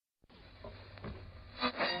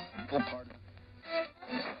integral part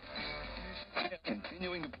of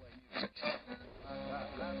continuing to play music.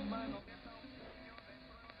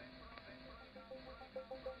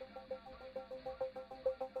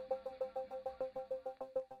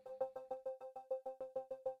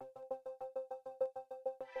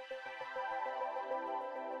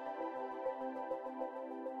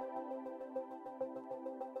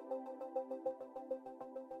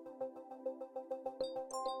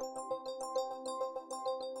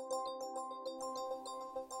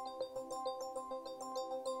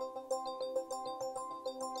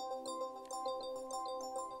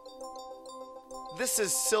 This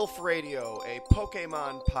is Sylph Radio, a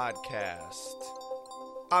Pokemon podcast.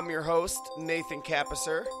 I'm your host, Nathan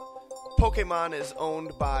Capisser. Pokemon is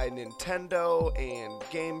owned by Nintendo and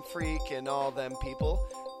Game Freak and all them people.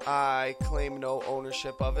 I claim no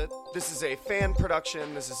ownership of it. This is a fan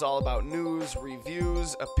production. This is all about news,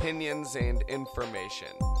 reviews, opinions, and information.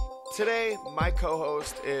 Today, my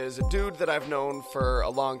co-host is a dude that I've known for a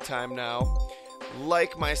long time now.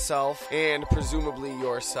 Like myself, and presumably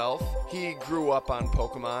yourself, he grew up on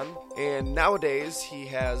Pokemon, and nowadays he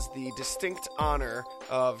has the distinct honor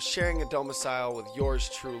of sharing a domicile with yours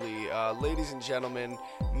truly. Ladies and gentlemen,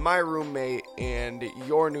 my roommate and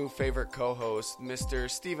your new favorite co-host, Mr.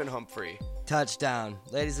 Stephen Humphrey. Touchdown.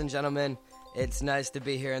 Ladies and gentlemen, it's nice to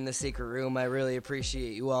be here in the secret room. I really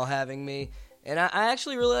appreciate you all having me, and I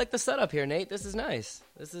actually really like the setup here, Nate. This is nice.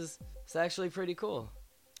 It's actually pretty cool.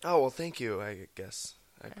 Oh, well, thank you, I guess.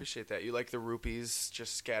 I appreciate that. You like the rupees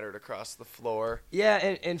just scattered across the floor. Yeah,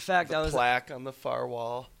 in fact, the plaque on the far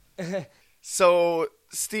wall. So,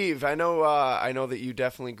 Steve, I know that you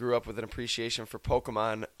definitely grew up with an appreciation for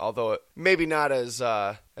Pokemon, although maybe not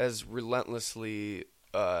as relentlessly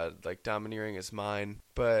domineering as mine.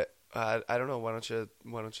 But I don't know. Why don't you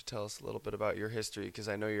tell us a little bit about your history? Because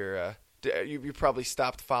I know you're. You probably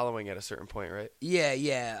stopped following at a certain point, right?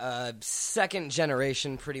 Yeah. Second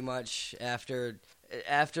generation, pretty much. After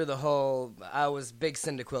the whole, I was big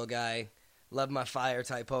Cyndaquil guy. Loved my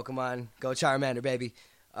fire-type Pokemon. Go Charmander, baby.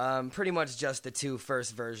 Pretty much just the two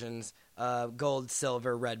first versions. Gold,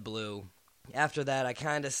 Silver, Red, Blue. After that, I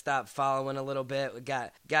kind of stopped following a little bit.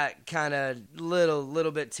 Got kind of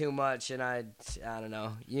little bit too much, and I don't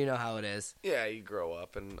know. You know how it is. Yeah, you grow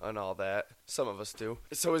up and all that. Some of us do.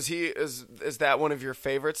 So is that one of your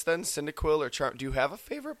favorites then, Cyndaquil or Charm? Do you have a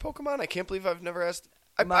favorite Pokemon? I can't believe I've never asked.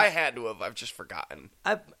 I had to have. I've just forgotten.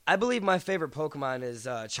 I believe my favorite Pokemon is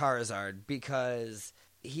Charizard because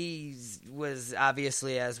he was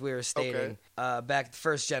obviously, as we were stating, back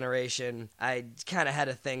first generation, I kind of had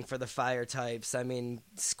a thing for the fire types. I mean,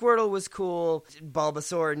 Squirtle was cool.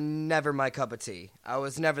 Bulbasaur, never my cup of tea. I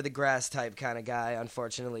was never the grass type kind of guy,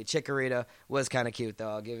 unfortunately. Chikorita was kind of cute,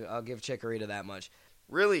 though. I'll give Chikorita that much.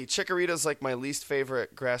 Really? Chikorita's like my least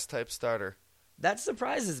favorite grass type starter. That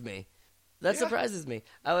surprises me. Surprises me.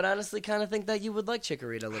 I would honestly kind of think that you would like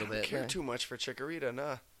Chikorita a little bit. I don't care too much for Chikorita,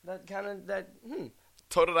 nah.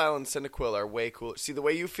 Totodile and Cyndaquil are way cooler. See, the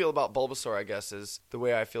way you feel about Bulbasaur, I guess, is the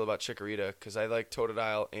way I feel about Chikorita, because I like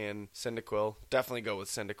Totodile and Cyndaquil. Definitely go with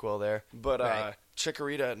Cyndaquil there. But right.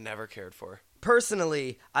 Chikorita, never cared for.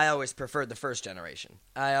 Personally, I always preferred the first generation.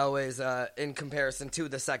 I always, in comparison to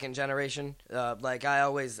the second generation,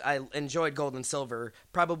 I enjoyed Gold and Silver,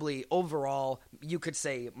 probably overall, you could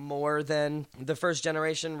say more than the first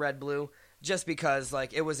generation, Red, Blue. Just because,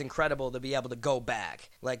 it was incredible to be able to go back.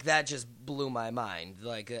 That just blew my mind.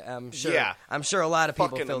 I'm sure a lot of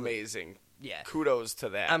people feel amazing. Yeah. Kudos to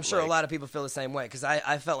that. I'm sure a lot of people feel the same way, because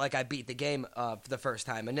I felt like I beat the game for the first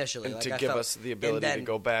time initially. And to give us the ability to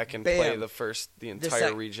go back and play the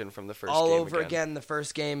entire region from the first game all over again. The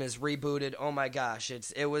first game is rebooted. Oh my gosh,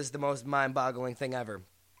 it was the most mind-boggling thing ever.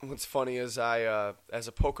 What's funny is I, as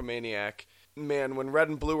a Pokemaniac, man, when Red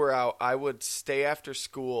and Blue were out, I would stay after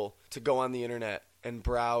school to go on the internet and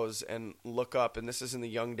browse and look up, and this is in the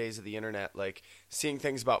young days of the internet, seeing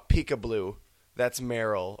things about Pika-Blue, that's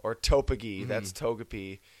Meryl, or Togepi, that's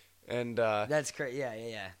Togepi, and that's great.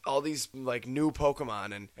 Yeah. all these new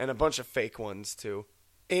Pokemon and a bunch of fake ones too.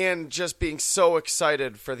 And just being so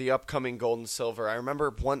excited for the upcoming Gold and Silver. I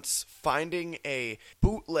remember once finding a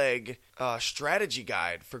bootleg strategy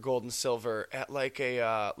guide for Gold and Silver at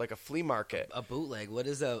a flea market. A bootleg? What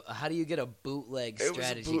is how do you get a bootleg strategy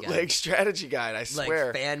guide? It was a bootleg strategy guide, I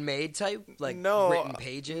swear. Fan-made type? No, written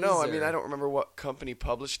pages? No, I mean, I don't remember what company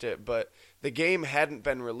published it, but the game hadn't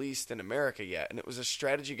been released in America yet, and it was a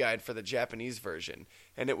strategy guide for the Japanese version.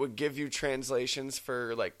 And it would give you translations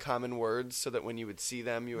for like common words so that when you would see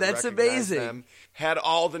them, you would That's recognize amazing. them. Had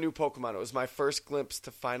all the new Pokemon. It was my first glimpse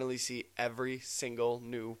to finally see every single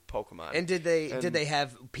new Pokemon. And did they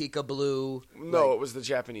have Pika Blue? No, it was the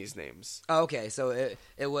Japanese names. Oh, okay, so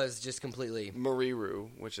it was just completely Mariru,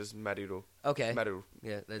 which is Mariru. okay. Meru.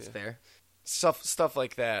 Yeah, that's fair. Stuff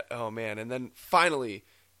like that. Oh man! And then finally,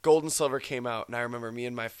 Gold and Silver came out, and I remember me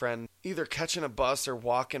and my friend either catching a bus or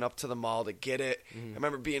walking up to the mall to get it. I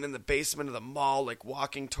remember being in the basement of the mall, like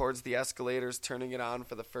walking towards the escalators, turning it on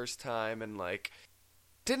for the first time, and like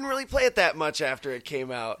didn't really play it that much after it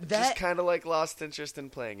came out. Just kind of like lost interest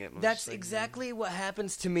in playing it. That's exactly what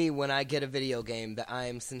happens to me when I get a video game that I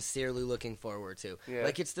am sincerely looking forward to. Yeah.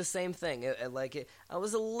 Like, it's the same thing. I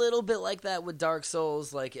was a little bit like that with Dark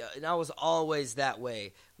Souls. And I was always that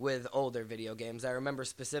way with older video games. I remember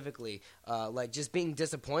specifically, just being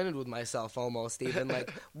disappointed with myself almost. Even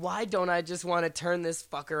like, why don't I just want to turn this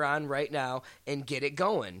fucker on right now and get it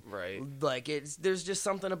going? Right. Like, there's just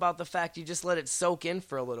something about the fact you just let it soak in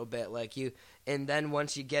for a little bit, and then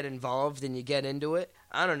once you get involved and you get into it,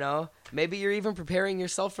 I don't know, maybe you're even preparing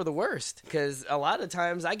yourself for the worst, because a lot of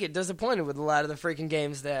times I get disappointed with a lot of the freaking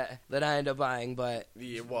games that I end up buying, but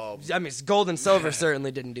Yeah, well, I mean, Gold and Silver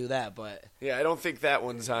certainly didn't do that, but yeah, I don't think that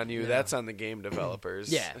one's on you. No. That's on the game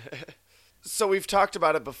developers. Yeah. So we've talked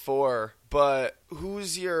about it before, but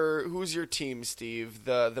who's your team, Steve?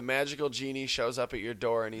 The magical genie shows up at your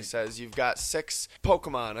door and he says you've got 6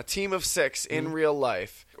 Pokemon, a team of 6 in real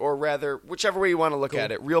life, or rather, whichever way you want to look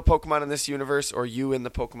at it, real Pokemon in this universe or you in the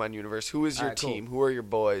Pokemon universe. Who is your Alright, cool. team? Who are your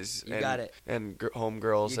boys? You got it. And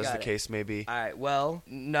homegirls, You as got the it. case may be. all right, well,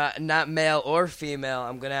 not male or female.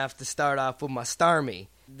 I'm gonna have to start off with my Starmie.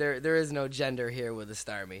 There is no gender here with a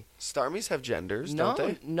Starmie. Starmies have genders, No,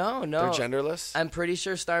 don't they? no. They're genderless? I'm pretty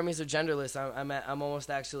sure Starmies are genderless. I'm almost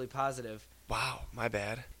actually positive. Wow, my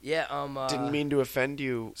bad. Yeah, Didn't mean to offend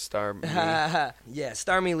you, Starmie. yeah,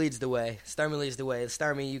 Starmie leads the way.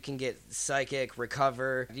 Starmie, you can get Psychic,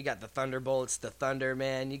 Recover. You got the Thunderbolts, the Thunder,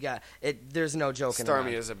 man. You got it. There's no joking around.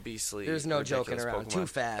 Starmie is a beastly. There's no ridiculous joking around. Pokemon. Too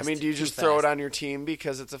fast. I mean, do you Too just throw it fast. on your team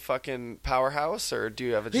because it's a fucking powerhouse, or do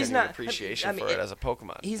you have a genuine appreciation for it as a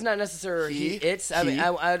Pokemon? He's not necessarily He? it's. I mean, He?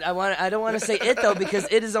 I don't want to say it though, because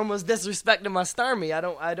it is almost disrespecting my Starmie.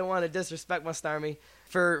 I don't want to disrespect my Starmie.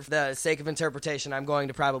 For the sake of interpretation, I'm going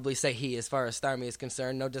to probably say he as far as Starmie is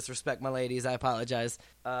concerned. No disrespect, my ladies. I apologize.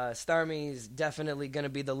 Starmie's definitely going to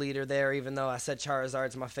be the leader there, even though I said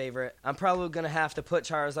Charizard's my favorite. I'm probably going to have to put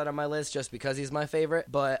Charizard on my list just because he's my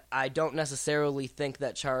favorite, but I don't necessarily think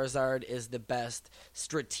that Charizard is the best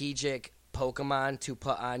strategic Pokemon to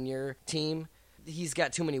put on your team. He's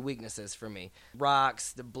got too many weaknesses for me.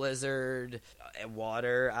 Rocks, the blizzard,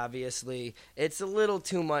 water, obviously. It's a little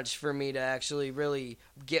too much for me to actually really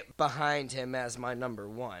get behind him as my number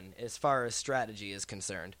one as far as strategy is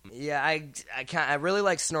concerned. Yeah, I really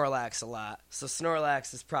like Snorlax a lot. So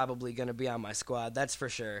Snorlax is probably going to be on my squad, that's for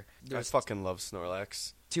sure. I There's fucking love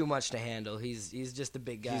Snorlax. too much to handle. He's just a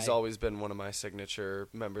big guy. He's always been one of my signature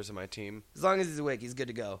members of my team. As long as he's awake, he's good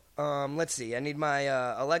to go. Let's see. I need my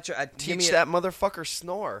Electro. Teach that motherfucker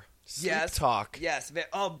snore. Sleep talk. Yes.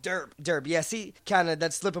 Oh, derp. Yeah, see, kind of,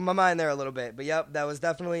 that's slipping my mind there a little bit. But, yep, that was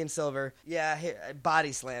definitely in silver. Yeah,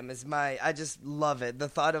 Body Slam is I just love it. The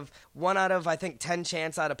thought of 1 out of, I think, 10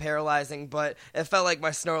 chance out of paralyzing, but it felt like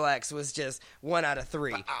my Snorlax was just 1 out of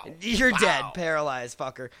 3. Bow. You're Bow. dead, paralyzed,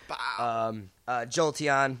 fucker. Bow.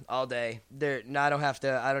 Jolteon all day. I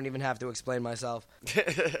don't even have to explain myself.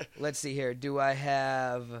 Let's see here. Do I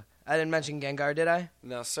have... I didn't mention Gengar, did I?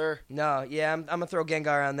 No, sir. No, yeah, I'm going to throw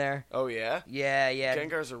Gengar on there. Oh, yeah? Yeah.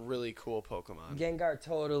 Gengar's a really cool Pokemon. Gengar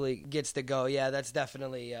totally gets to go. Yeah, that's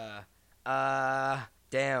definitely,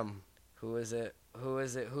 damn. Who is it?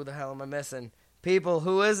 Who the hell am I missing? People,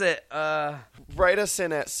 who is it? Write us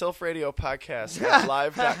in at sylphradiopodcast at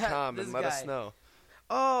live.com and This let us guy. know.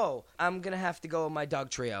 Oh, I'm going to have to go with my Dog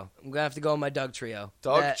Trio. Dog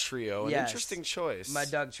Trio, an interesting choice. My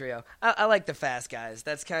Dog Trio. I like the fast guys.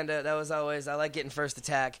 I like getting first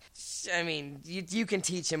attack. I mean, you can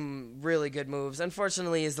teach him really good moves.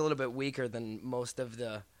 Unfortunately, he's a little bit weaker than most of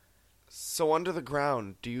the... So under the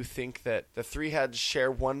ground, do you think that the 3 heads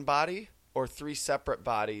share one body or 3 separate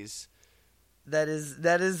bodies That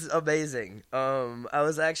is amazing. I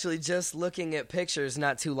was actually just looking at pictures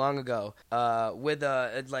not too long ago. With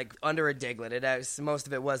like under a Diglett. Most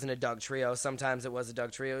of it wasn't a Dugtrio. Sometimes it was a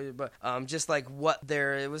Dugtrio, but just like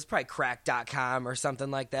it was probably crack.com or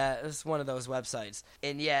something like that. It was one of those websites.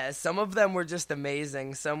 And yeah, some of them were just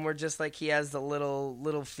amazing. Some were just like he has the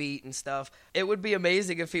little feet and stuff. It would be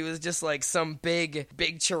amazing if he was just like some big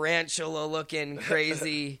tarantula looking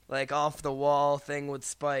crazy like off the wall thing with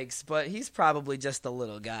spikes, but he's probably just a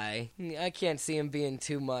little guy. I can't see him being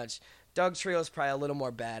too much. Dugtrio's probably a little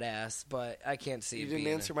more badass, but I can't see You him didn't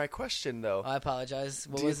being answer my question, though. I apologize.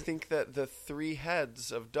 Do you think that the 3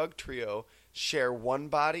 heads of Dugtrio share one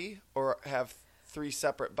body or have 3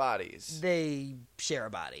 separate bodies? They share a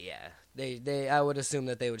body, yeah. They I would assume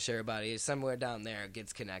that they would share a body. Somewhere down there it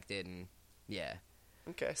gets connected, and yeah.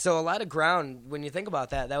 Okay. So a lot of ground, when you think about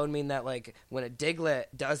that, that would mean that like when a Diglett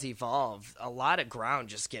does evolve, a lot of ground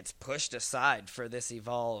just gets pushed aside for this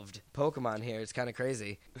evolved Pokemon here. It's kind of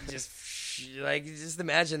crazy. Just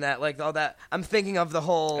imagine that, like all that. I'm thinking of the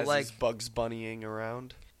whole As like he's Bugs Bunnying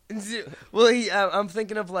around. Well, I'm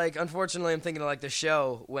thinking of like, unfortunately, I'm thinking of like the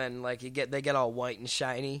show when like they get all white and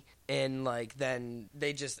shiny, and like then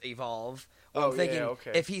they just evolve. Well, I'm thinking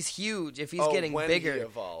okay. if he's huge, if he's getting bigger,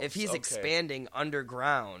 if he's expanding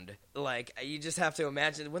underground, like you just have to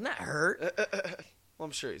imagine. Wouldn't that hurt? Well,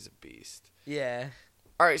 I'm sure he's a beast. Yeah.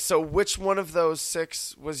 All right, so which one of those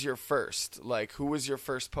 6 was your first? Like, who was your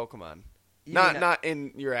first Pokemon? Not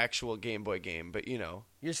in your actual Game Boy game, but you know.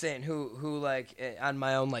 You're saying who like on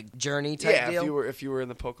my own like journey type deal? Yeah, if you were in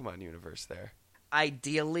the Pokemon universe there.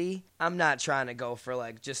 Ideally, I'm not trying to go for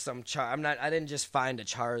like just some I didn't just find a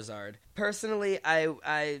Charizard. Personally,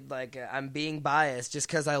 I'm being biased just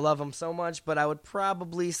because I love him so much, but I would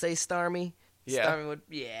probably say Starmie. Yeah. Starmie would,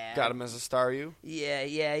 yeah. Got him as a Staryu?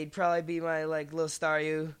 Yeah, he'd probably be my like little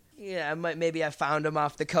Staryu. Yeah, maybe I found him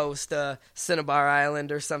off the coast, Cinnabar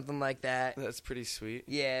Island or something like that. That's pretty sweet.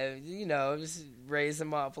 Yeah, just raise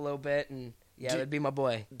him up a little bit, and yeah, that'd be my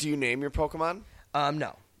boy. Do you name your Pokemon?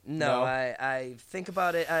 No, I think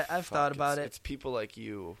about it. I've thought about it. It's people like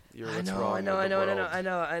you. I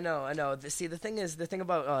know. See, the thing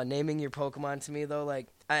about naming your Pokemon to me though, like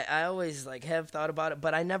I always like have thought about it,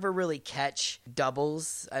 but I never really catch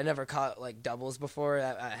doubles. I never caught like doubles before.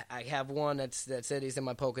 I have one that's it. He's in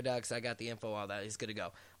my Pokedex. I got the info, all that. He's good to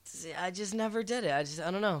go. See, I just never did it. I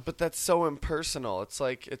don't know. But that's so impersonal. It's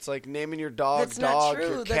like naming your dog that's not true.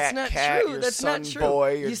 your that's cat not cat, true. your that's son not true.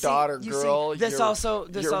 boy, your daughter you girl,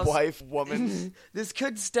 your wife woman. This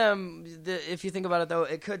could stem, if you think about it though,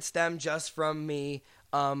 it could stem just from me.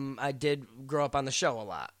 I did grow up on the show a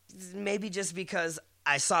lot. Maybe just because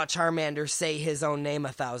I saw Charmander say his own name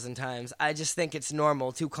 1,000 times. I just think it's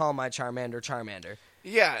normal to call my Charmander.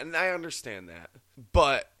 Yeah, and I understand that.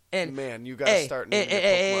 But and man, you gotta start naming your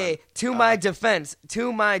Pokemon.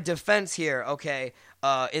 To my defense here, okay.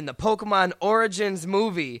 In the Pokemon Origins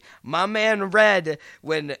movie, my man Red,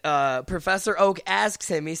 when Professor Oak asks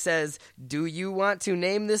him, he says, "Do you want to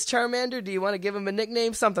name this Charmander? Do you want to give him a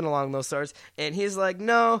nickname?" Something along those sorts. And he's like,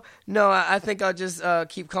 No, I think I'll just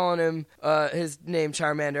keep calling him his name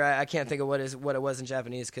Charmander. I can't think of what it was in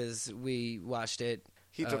Japanese because we watched it.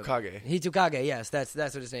 Hitokage. Yes, that's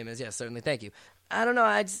what his name is. Yes, certainly. Thank you. I don't know.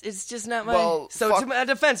 It's just not my. Well, to my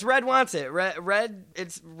defense, Red wants it. Red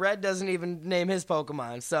doesn't even name his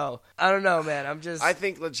Pokemon. So I don't know, man. I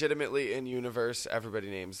think legitimately in universe, everybody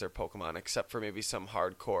names their Pokemon except for maybe some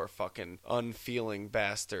hardcore fucking unfeeling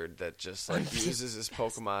bastard that just like uses his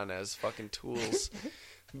Pokemon as fucking tools.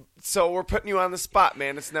 So we're putting you on the spot,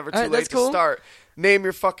 man. It's never too late to start. Name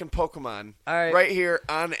your fucking Pokemon. All right. Right here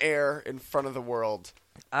on air in front of the world.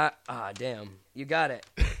 Damn. You got it.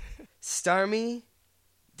 Starmie?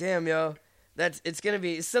 Damn, yo. It's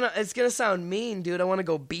gonna sound mean, dude. I want to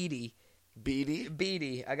go Beady.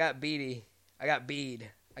 Beady? I got Beady. I got Bead.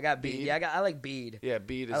 Bead? Yeah, I like Bead. Yeah,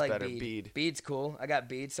 Bead is better. Bead. Bead's cool. I got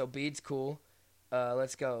Bead, so Bead's cool.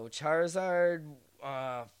 Let's go. Charizard.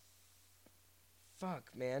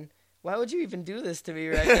 Fuck, man. Why would you even do this to me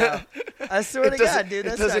right now? I swear to God, dude,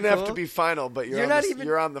 that's it doesn't not have cool. to be final, but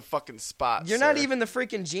you're on the fucking spot. You're not even the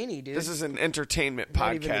freaking genie, dude. This is an entertainment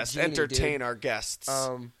podcast. Genie, entertain dude. Our guests.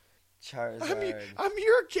 Charizard. I'm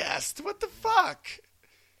your guest. What the fuck?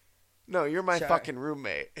 No, you're my fucking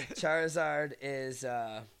roommate. Charizard is,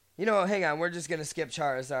 hang on. We're just going to skip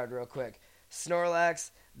Charizard real quick. Snorlax,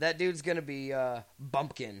 that dude's going to be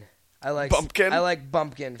Bumpkin. I like Bumpkin? I like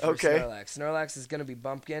Bumpkin for Okay. Snorlax. Snorlax is going to be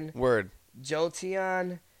Bumpkin. Word.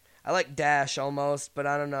 Jolteon, I like Dash almost, but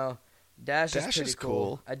I don't know. Dash is pretty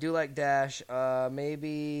cool. I do like Dash.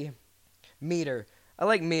 Maybe Meter. I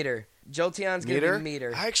like Meter. Jolteon's going to be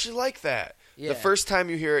Meter. I actually like that. Yeah. The first time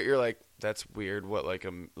you hear it, you're like, that's weird. What, like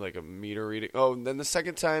a meter reading? Oh, and then the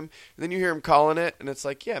second time, and then you hear him calling it, and it's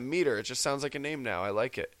like, yeah, meter. It just sounds like a name now. I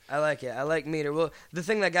like it. I like it. I like meter. Well, the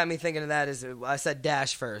thing that got me thinking of that is I said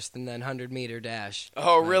dash first, and then 100-meter dash.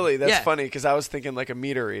 Oh, really? That's yeah. funny, because I was thinking like a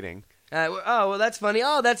meter reading. Well, that's funny.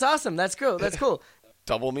 Oh, that's awesome. That's cool. That's cool.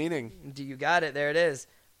 Double meaning. You got it. There it is.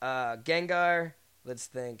 Gengar. Let's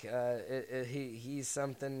think. He's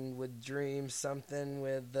something with dreams. Something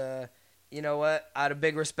with. You know what? Out of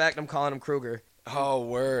big respect, I'm calling him Kruger. Oh,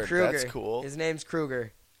 word. Kruger. That's cool. His name's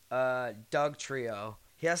Kruger. Doug Trio.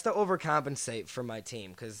 He has to overcompensate for my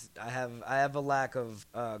team because I have a lack of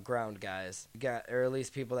ground guys. Or at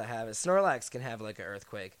least people that have it. Snorlax can have like an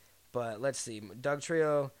earthquake. But let's see. Doug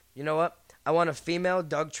Trio. You know what? I want a female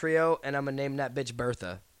Doug Trio, and I'm going to name that bitch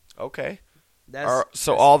Bertha. Okay. That's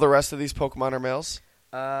all the rest of these Pokemon are males?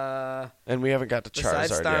 Uh, and we haven't got to Charizard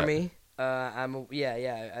besides Starmie,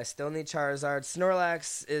 yet. I still need Charizard.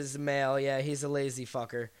 Snorlax is male. Yeah, he's a lazy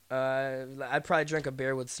fucker. I'd probably drink a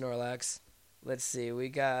beer with Snorlax. Let's see. We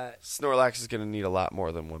got Snorlax is going to need a lot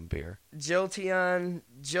more than one beer. Jolteon.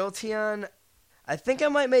 I think I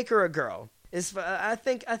might make her a girl. I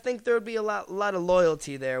think there would be a lot of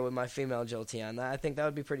loyalty there with my female Jolteon. I think that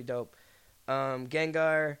would be pretty dope.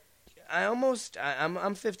 Gengar. I'm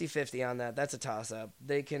 50-50 on that. That's a toss-up.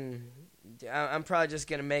 I'm probably just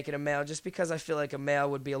going to make it a male just because I feel like a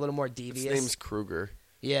male would be a little more devious. His name's Kruger.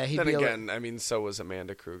 Yeah, he'd then be again, I mean, so was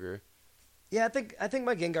Amanda Kruger. Yeah, I think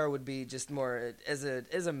my Gengar would be just more as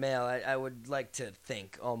a male. I would like to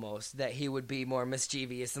think almost that he would be more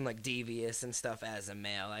mischievous and like devious and stuff as a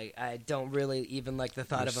male. I don't really even like the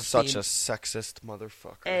thought of a such a sexist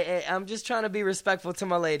motherfucker. Hey, I'm just trying to be respectful to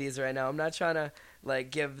my ladies right now. I'm not trying to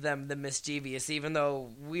like give them the mischievous, even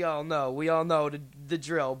though we all know the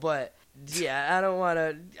drill. But yeah, I don't want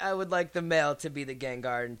to. I would like the male to be the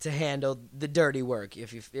Gengar and to handle the dirty work.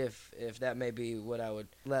 If that may be what I would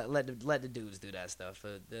let the dudes do that stuff.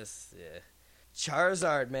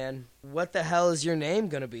 Charizard, man, what the hell is your name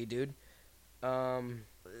gonna be, dude? I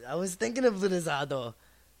was thinking of Lizardo.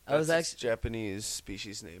 That's its Japanese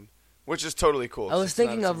species name, which is totally cool. I was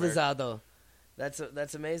thinking of Lizardo.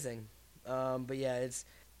 That's amazing. But yeah, it's.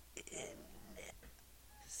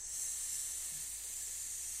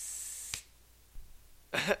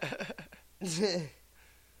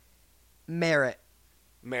 Merritt.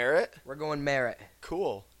 Merritt? We're going Merritt.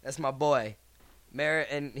 Cool. That's my boy. Merritt,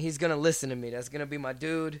 and he's going to listen to me. That's going to be my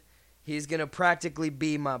dude. He's going to practically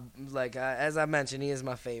be my, as I mentioned, he is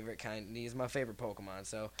my favorite kind. He's my favorite Pokemon.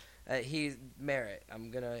 So, he's Merritt.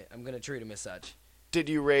 I'm going to treat him as such. Did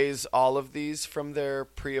you raise all of these from their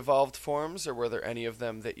pre-evolved forms, or were there any of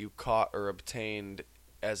them that you caught or obtained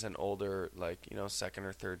as an older, second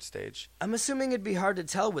or third stage? I'm assuming it'd be hard to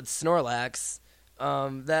tell with Snorlax.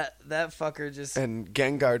 That fucker just. And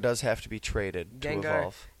Gengar does have to be traded to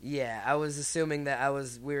evolve. Yeah, I was assuming that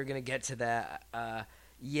we were gonna get to that.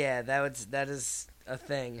 Yeah, that is a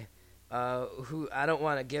thing. Who I don't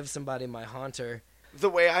want to give somebody my Haunter. The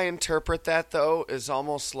way I interpret that though is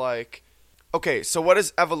almost like, okay, so what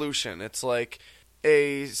is evolution? It's like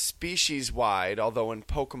a species-wide, although in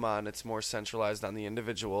Pokemon it's more centralized on the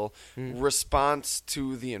individual, response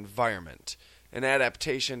to the environment. An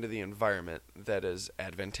adaptation to the environment that is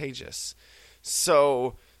advantageous.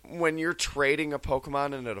 So when you're trading a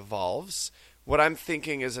Pokemon and it evolves, what I'm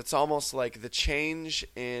thinking is it's almost like the change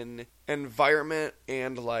in environment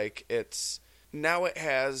and now it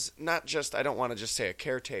has not just, I don't want to just say a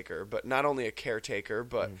caretaker, but not only a caretaker,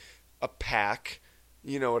 but a pack.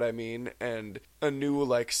 You know what I mean? And a new,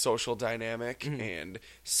 social dynamic and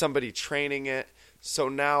somebody training it. So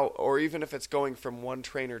now, or even if it's going from one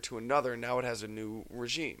trainer to another, now it has a new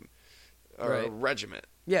regime or a regiment.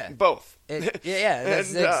 Yeah. Both. Yeah.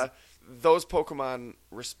 And those Pokemon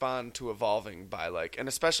respond to evolving by, and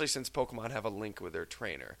especially since Pokemon have a link with their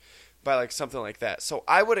trainer, by, something like that. So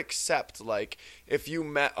I would accept, if you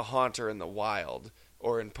met a Haunter in the wild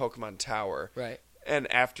or in Pokemon Tower. Right.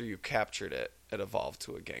 And after you captured it, it evolved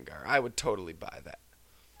to a Gengar. I would totally buy that.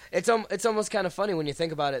 It's almost kind of funny when you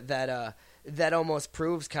think about it that that almost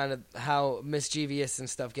proves kind of how mischievous and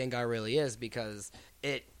stuff Gengar really is, because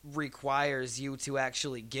it requires you to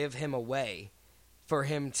actually give him away for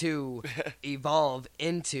him to evolve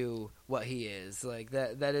into what he is.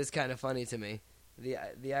 That is kind of funny to me.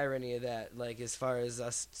 The irony of that, as far as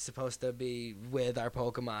us supposed to be with our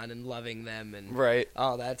Pokemon and loving them and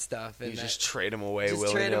all that stuff. And you just trade him away willy-nilly.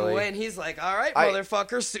 Just trade him away, and he's like, all right,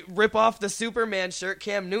 motherfucker, rip off the Superman shirt,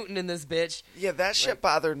 Cam Newton in this bitch. Yeah, that shit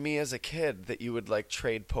bothered me as a kid, that you would,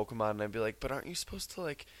 trade Pokemon, and I'd be like, but aren't you supposed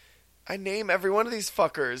to, I name every one of these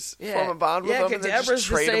fuckers, form a bond with them, and then Kadabra's just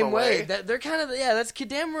trade the same them away. way. They're kind of that's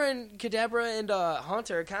Kadabra and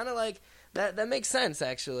Haunter. Kind of like that. That makes sense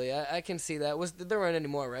actually. I can see that. There weren't any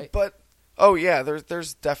more, right? But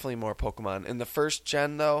there's definitely more Pokemon in the first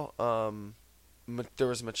gen though. There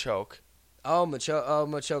was Machoke.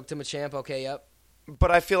 Machoke to Machamp. Okay, yep.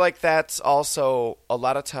 But I feel like that's also a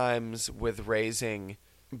lot of times with raising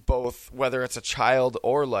both, whether it's a child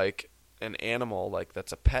or like an animal, like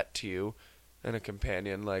that's a pet to you and a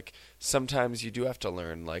companion. Like sometimes you do have to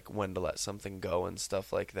learn like when to let something go and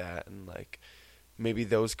stuff like that, and like maybe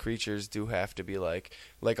those creatures do have to be like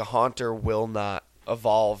a Haunter will not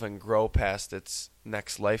evolve and grow past its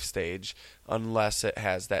next life stage unless it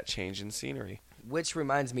has that change in scenery. Which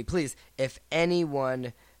reminds me, please, if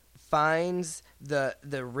anyone finds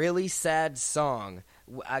the really sad song,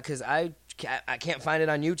 because I can't find it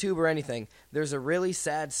on YouTube or anything. There's a really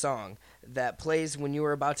sad song that plays when you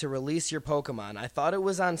were about to release your Pokemon. I thought it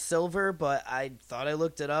was on Silver, but I thought I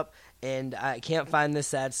looked it up, and I can't find this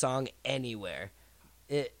sad song anywhere.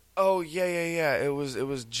 Oh yeah. It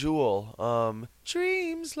was Jewel.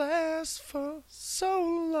 Dreams last for so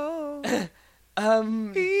long.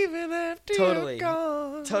 Even after you're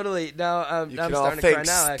gone. Totally. Now I'm can starting to cry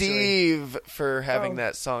now. Actually, Steve for having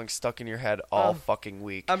that song stuck in your head all fucking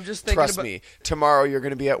week. I'm just thinking. Trust me. Tomorrow you're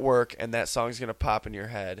gonna be at work and that song's gonna pop in your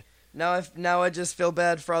head. Now I just feel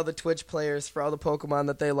bad for all the Twitch players, for all the Pokemon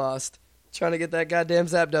that they lost, trying to get that goddamn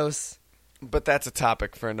Zapdos. But that's a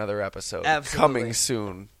topic for another episode. Absolutely. Coming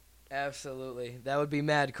soon. Absolutely, that would be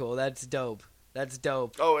mad cool. That's dope. That's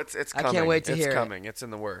dope. Oh, it's coming. I can't wait to hear it. It's coming. It's in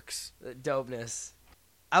the works. Dopeness.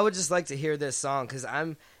 I would just like to hear this song because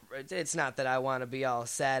it's not that I want to be all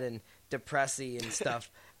sad and depressy and stuff,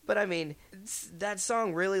 but I mean that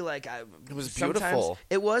song really it was beautiful.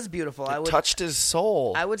 It was beautiful. It touched his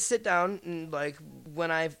soul. I would sit down and like when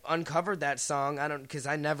I uncovered that song, because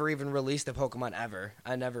I never even released a Pokemon ever.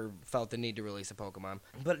 I never felt the need to release a Pokemon,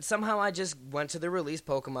 but somehow I just went to the release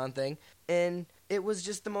Pokemon thing and it was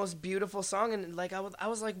just the most beautiful song, and like I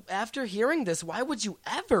was like, after hearing this, why would you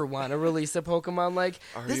ever want to release a Pokemon? Like,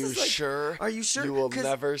 Are you sure? Are you sure? You will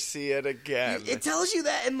never see it again. It tells you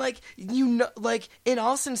that, and like like in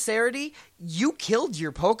all sincerity, you killed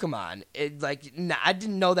your Pokemon. I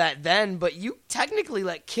didn't know that then, but you technically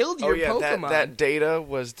like killed your Pokemon. That data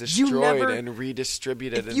was destroyed and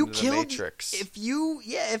redistributed into the Matrix. If you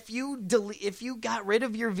got rid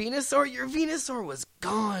of your Venusaur was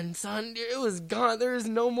gone, son. It was gone. There is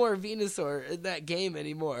no more Venusaur in that game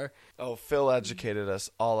anymore. Oh, Phil educated us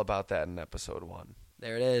all about that in episode 1.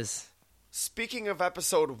 There it is. Speaking of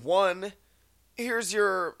episode 1, here's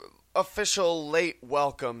your official late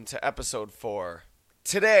welcome to episode 4.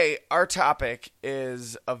 Today, our topic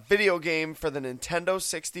is a video game for the Nintendo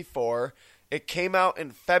 64. It came out in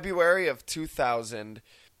February of 2000.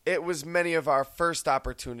 It was many of our first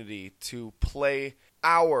opportunity to play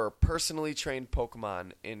our personally trained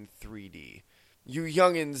Pokemon in 3D. You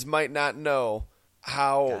youngins might not know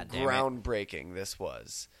how groundbreaking this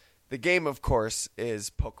was. The game, of course, is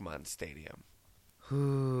Pokemon Stadium.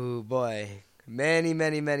 Ooh, boy. Many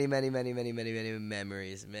memories.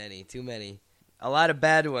 Many. Too many. A lot of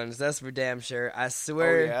bad ones, that's for damn sure. I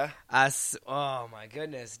swear. Oh, yeah? Oh, my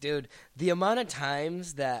goodness, dude. The amount of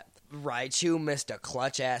times that Raichu missed a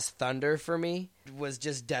clutch-ass Thunder for me was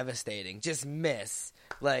just devastating. Just miss.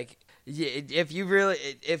 Like, if you've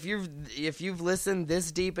listened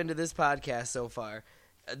this deep into this podcast so far,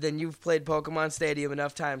 then you've played Pokemon Stadium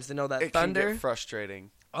enough times to know that Thunder can get frustrating.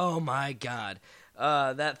 Oh my god,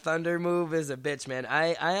 that Thunder move is a bitch, man.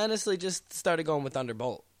 I honestly just started going with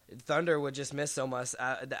Thunderbolt. Thunder would just miss so much.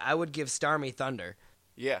 I would give Starmie Thunder.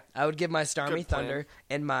 Yeah, I would give my Starmie Thunder,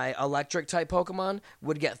 and my Electric type Pokemon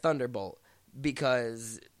would get Thunderbolt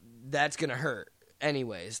because that's gonna hurt.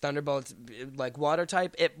 Anyways, Thunderbolt's like water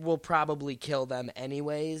type, it will probably kill them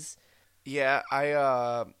anyways. Yeah,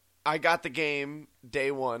 I got the game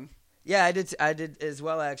day one. Yeah, I did as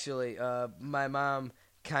well actually. My mom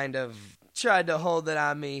kind of tried to hold it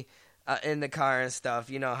on me in the car and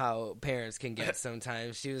stuff. You know how parents can get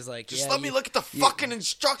sometimes. She was like, just let me look at the fucking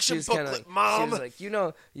instruction booklet, Mom. She was like,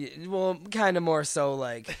 well, kind of more so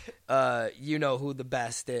like, you know who the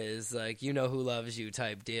best is, like, you know who loves you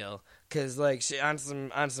type deal. Because like on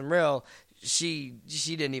some real, she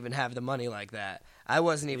didn't even have the money like that. I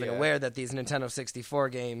wasn't even aware that these Nintendo 64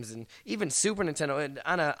 games and even Super Nintendo. And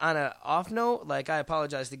on a off note, like, I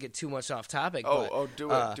apologize to get too much off topic. Do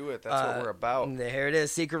it. That's what we're about. Here it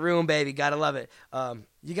is, Secret Room, baby. Gotta love it.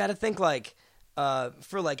 You gotta think like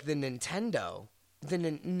for like the Nintendo. The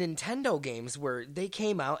Nintendo games they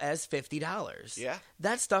came out as $50. Yeah,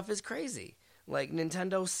 that stuff is crazy. Like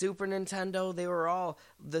Nintendo, Super Nintendo, they were all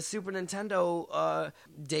the Super Nintendo.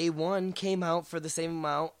 Day one came out for the same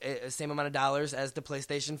amount of dollars as the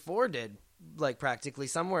PlayStation 4 did, like practically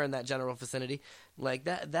somewhere in that general vicinity. Like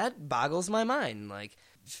that boggles my mind. Like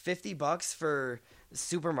 $50 for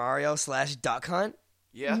Super Mario / Duck Hunt.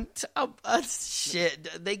 Yeah.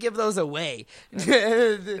 Shit, they give those away.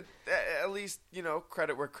 At least,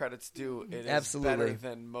 credit where credit's due. It is Absolutely better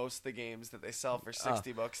than most of the games that they sell for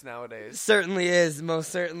 $60 nowadays. Certainly is.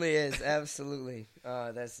 Most certainly is. Absolutely.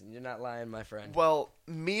 You're not lying, my friend. Well,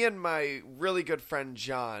 me and my really good friend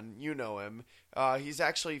John, you know him. He's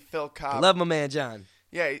actually Phil Cobb. I love my man John.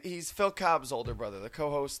 Yeah, he's Phil Cobb's older brother, the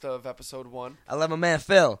co-host of episode 1. I love my man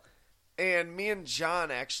Phil. And me and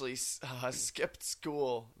John actually skipped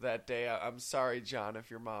school that day. I'm sorry, John,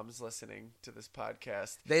 if your mom's listening to this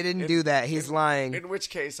podcast. They didn't do that. He's lying. In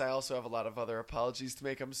which case, I also have a lot of other apologies to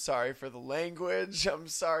make. I'm sorry for the language. I'm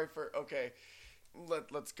sorry for... Okay,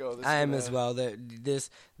 let's go. I am as well.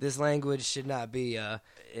 This language should not be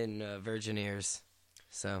in virgin ears.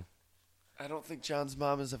 So I don't think John's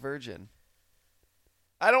mom is a virgin.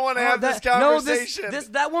 I don't want to have this conversation. No,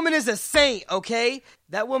 that woman is a saint, okay?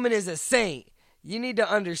 That woman is a saint. You need to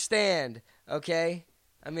understand, okay?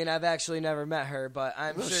 I mean, I've actually never met her, but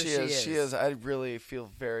I'm sure she is. She is. I really feel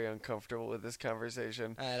very uncomfortable with this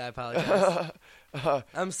conversation. All right, I apologize.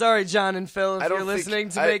 I'm sorry, John and Phil, if you're listening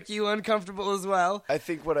to make you uncomfortable as well. I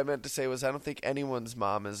think what I meant to say was I don't think anyone's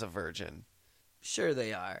mom is a virgin. Sure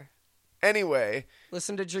they are. Anyway.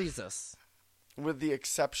 Listen to Jesus. With the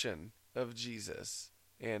exception of Jesus.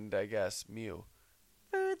 And I guess Mew.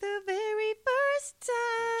 For the very first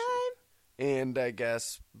time. And I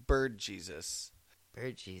guess Bird Jesus.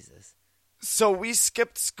 Bird Jesus. So we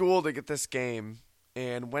skipped school to get this game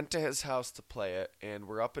and went to his house to play it. And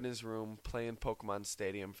we're up in his room playing Pokemon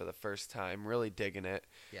Stadium for the first time, really digging it.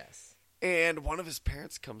 Yes. And one of his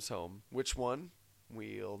parents comes home. Which one?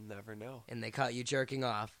 We'll never know. And they caught you jerking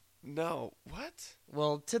off. No. What?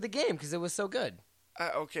 Well, to the game because it was so good.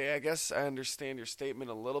 Okay, I guess I understand your statement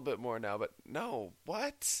a little bit more now, but no,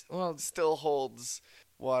 what? Well, still holds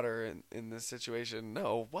water in this situation.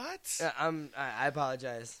 No, what? I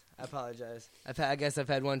apologize. I guess I've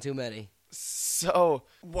had one too many. So,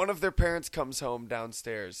 one of their parents comes home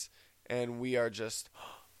downstairs, and we are just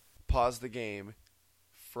pause the game,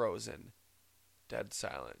 frozen, dead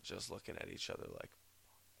silent, just looking at each other like,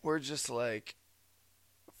 we're just like,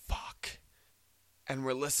 fuck. And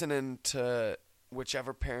we're listening to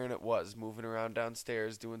whichever parent it was moving around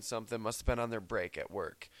downstairs doing something, must have been on their break at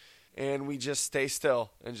work. And we just stay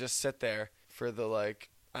still and just sit there for the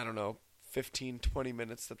 15, 20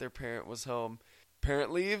 minutes that their parent was home.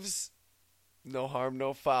 Parent leaves, no harm,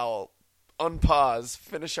 no foul. Unpause,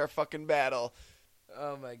 finish our fucking battle.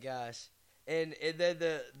 Oh my gosh. And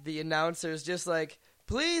then the announcer's just like,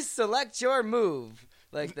 please select your move.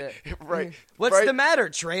 Like that. Right. What's the matter,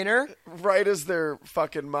 trainer? Right as their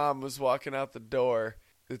fucking mom was walking out the door,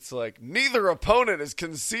 it's like, neither opponent is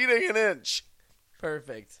conceding an inch.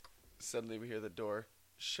 Perfect. Suddenly we hear the door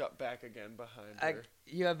shut back again behind her.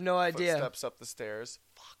 You have no idea. Footsteps up the stairs.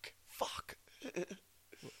 Fuck.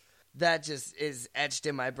 That just is etched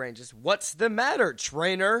in my brain. Just, what's the matter,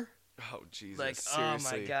 trainer? Oh, Jesus. Like,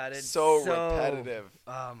 seriously. oh my God. It's so repetitive.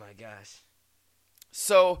 Oh my gosh.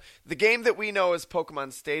 So, the game that we know as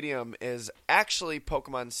Pokemon Stadium is actually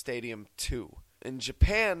Pokemon Stadium 2. In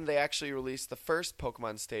Japan, they actually released the first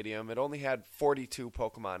Pokemon Stadium. It only had 42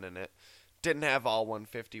 Pokemon in it. Didn't have all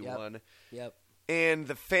 151. Yep. And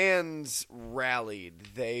the fans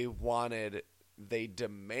rallied. They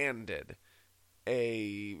demanded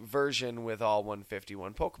a version with all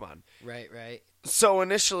 151 Pokemon. Right. So,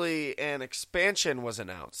 initially, an expansion was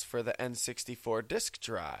announced for the N64 disk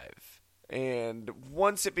drive. And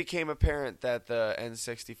once it became apparent that the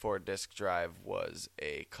N64 disk drive was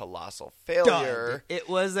a colossal failure... Dud. It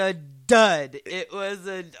was a dud. It was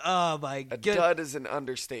oh my god. A dud is an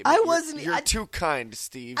understatement. You're too kind,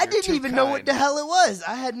 Steve. I didn't even know what the hell it was.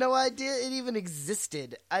 I had no idea it even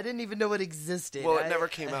existed. I didn't even know it existed. Well, it never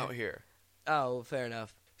came out here. Oh, fair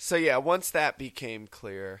enough. So yeah, once that became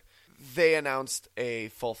clear, they announced a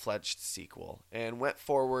full-fledged sequel and went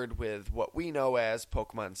forward with what we know as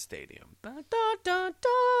Pokemon Stadium. Da, da,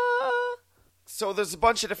 da. So there's a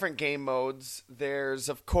bunch of different game modes. There's,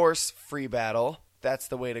 of course, Free Battle. That's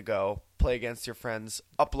the way to go. Play against your friends.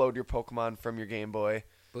 Upload your Pokemon from your Game Boy.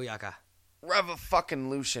 Booyaka.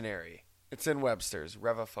 Reva-fucking-lutionary. It's in Webster's.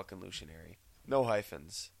 Reva-fucking-lutionary. No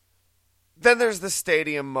hyphens. Then there's the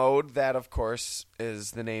Stadium mode. That, of course,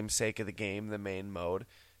 is the namesake of the game, the main mode.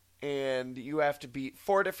 and you have to beat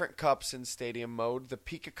 4 different cups in stadium mode: the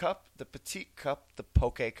Pika Cup, the Petite Cup, the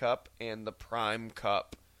Poke Cup, and the Prime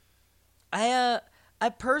Cup. I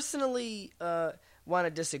personally want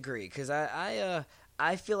to disagree because I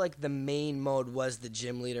feel like the main mode was the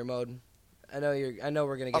gym leader mode. I know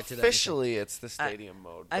we're gonna get to that. Officially, it's the stadium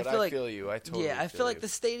mode. But I feel you. I totally. Yeah, I feel like the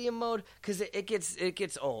stadium mode because it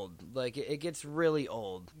gets old. Like it gets really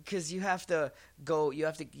old because you have to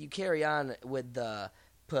carry on with the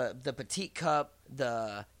Petite Cup,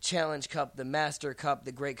 the Challenge Cup, the Master Cup,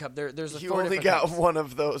 the Great Cup. There's you 4 only different got cups. one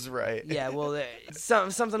of those right. Yeah, well,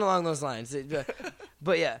 something along those lines.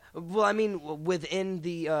 But yeah, well, I mean, within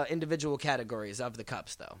the individual categories of the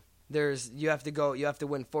cups, though. You have to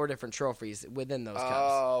win 4 different trophies within those cups.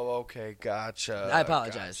 Oh, okay, gotcha. I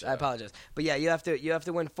apologize. But yeah, you have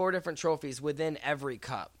to win 4 different trophies within every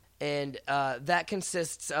cup. And that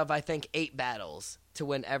consists of, I think, 8 battles to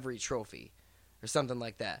win every trophy. Or something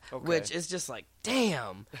like that. Okay. Which is just like,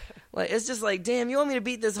 damn. It's just like, damn, you want me to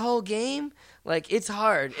beat this whole game? Like, it's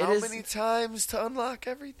hard. How many times to unlock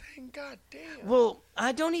everything? God damn. Well,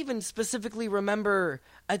 I don't even specifically remember.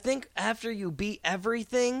 I think after you beat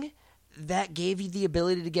everything, that gave you the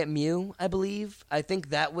ability to get Mew, I believe. I think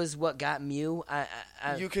that was what got Mew.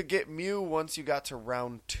 You could get Mew once you got to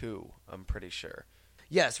round 2, I'm pretty sure.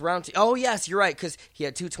 Yes, round 2. Oh, yes, you're right, because he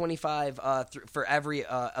had 225 for every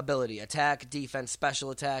ability. Attack, defense,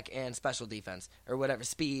 special attack, and special defense. Or whatever,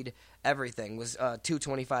 speed, everything was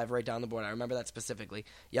 225 right down the board. I remember that specifically.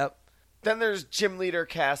 Yep. Then there's Gym Leader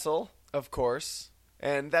Castle, of course.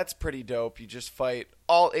 And that's pretty dope. You just fight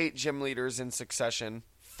all 8 gym leaders in succession,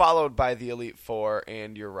 followed by the Elite Four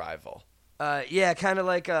and your rival. Yeah, kind of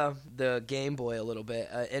like the Game Boy a little bit,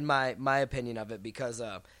 in my opinion of it, because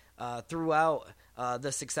throughout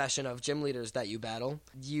the succession of gym leaders that you battle,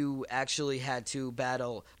 you actually had to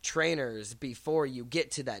battle trainers before you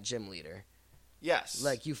get to that gym leader. Yes.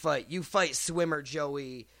 Like you fight Swimmer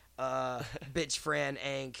Joey, Bitch Fran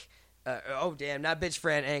Ank. Oh damn! Not Bitch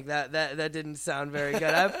Fran Ank. That didn't sound very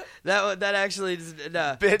good. That actually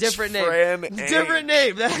Bitch different Fran name. Ank. Different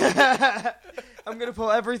name. I'm gonna pull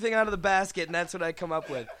everything out of the basket, and that's what I come up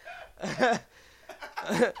with.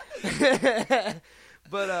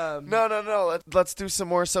 But No. Let's do some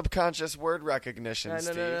more subconscious word recognition,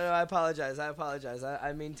 Steve. No. I apologize.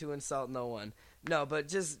 I mean to insult no one. No, but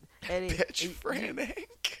just any Bitch Fran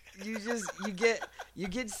Ank. You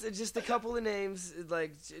get just a couple of names,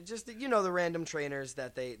 like just the random trainers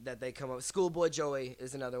that they come up. Schoolboy Joey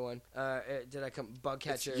is another one. Did I come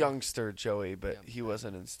Bugcatcher? It's youngster Joey, but he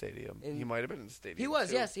wasn't in Stadium. He might have been in Stadium. He was,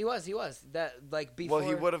 2. yes, he was. That like before. Well,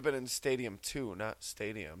 he would have been in Stadium 2, not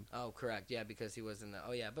Stadium. Oh, correct. Yeah, because he was in the.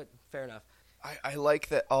 Oh, yeah, but fair enough. I like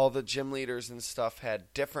that all the gym leaders and stuff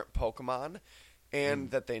had different Pokemon.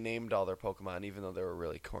 And that they named all their Pokemon, even though they were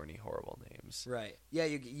really corny, horrible names. Right. Yeah,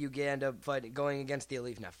 you end up going against the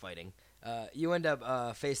Elite, not fighting. You end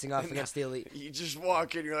up facing off against the Elite. You just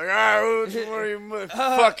walk in, you're like, which one of you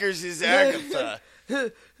motherfuckers is Agatha?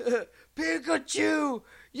 Pikachu,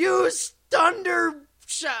 use Thunder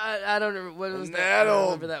Shot. I don't remember. What was that? That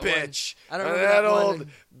old bitch. I don't remember that old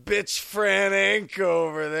bitch Fran Ank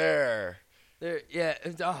over there. Yeah.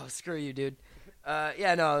 Oh, screw you, dude.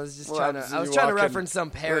 Yeah, no, I was just trying to reference some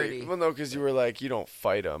parody. Well, no, because you were like, you don't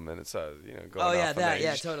fight them, and it's going oh, yeah, off that,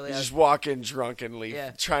 yeah, totally. You just walk in drunkenly,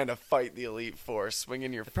 trying to fight the Elite Four,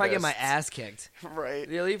 swinging your fists. Probably get my ass kicked. Right.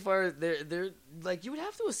 The Elite Four, they're like, you would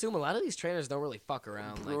have to assume a lot of these trainers don't really fuck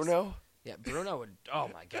around. Bruno? Like, yeah, Bruno would, oh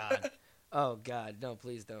my God. Oh God, no,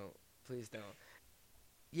 please don't. Please don't.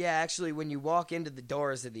 Yeah, actually, when you walk into the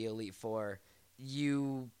doors of the Elite Four,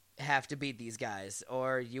 you have to beat these guys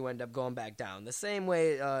or you end up going back down. The same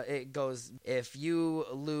way it goes if you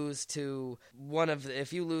lose to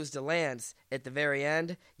Lance at the very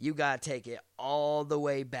end, you got to take it all the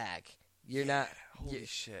way back. Holy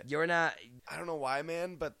shit. You're not. I don't know why,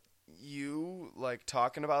 man, but you like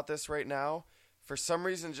talking about this right now for some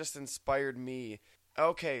reason just inspired me.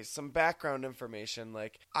 Okay, some background information.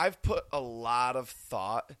 Like, I've put a lot of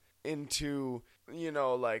thought into,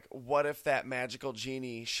 like, what if that magical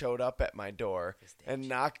genie showed up at my door and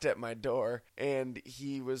knocked at my door and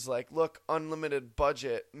he was like, look, unlimited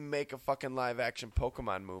budget, make a fucking live action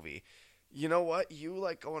Pokemon movie. You know what? You,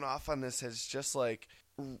 like, going off on this has just, like,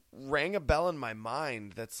 rang a bell in my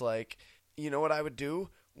mind that's like, you know what I would do?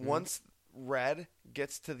 Mm-hmm. Once Red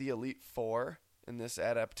gets to the Elite Four in this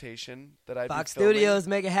adaptation that I'd Fox be filming, Studios,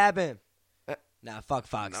 make it happen. Nah, fuck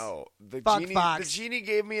Fox. No, Fox. The genie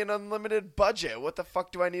gave me an unlimited budget. What the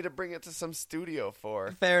fuck do I need to bring it to some studio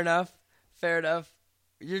for? Fair enough.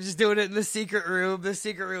 You're just doing it in the secret room. The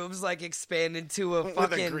secret room's like expanded to a fucking...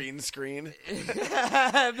 With a green screen.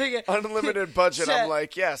 Big- Unlimited budget. Shaq- I'm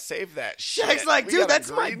like, yeah, save that shit. Shaq's like, We dude, got a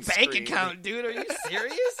that's my green bank screen. account, dude. Are you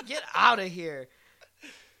serious? Get out of here.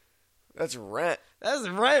 That's rent. That's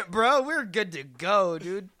right, bro. We're good to go,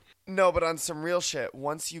 dude. No, but on some real shit,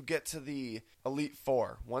 once you get to the Elite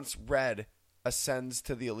Four, once Red ascends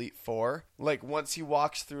to the Elite Four, like once he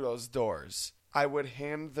walks through those doors, I would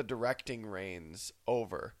hand the directing reins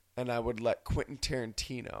over and I would let Quentin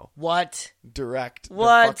Tarantino What? direct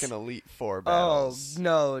What? the fucking Elite Four Oh, battles.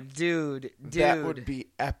 no, dude. That would be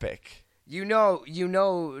epic. My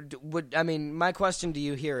question to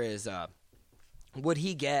you here is, would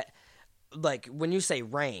he get, like, when you say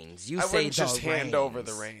reins, you I say wouldn't just the hand over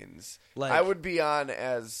the reins. reins. Like- I would be on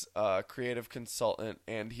as a creative consultant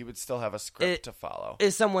and he would still have a script to follow.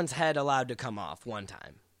 Is someone's head allowed to come off one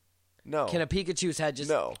time? No. Can a Pikachu's head just...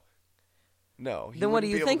 No. No. He Then what are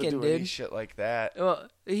wouldn't you be able thinking, to do any dude? shit like that. Well,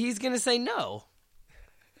 he's going to say no.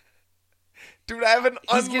 Dude, I have an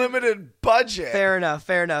He's gonna- unlimited budget. Fair enough,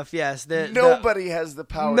 yes. Nobody has the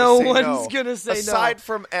power No to say no. one's gonna say no. Aside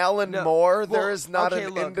from Alan No. Moore, Well, there is not okay,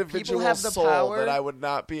 an look, individual people have the soul power- that I would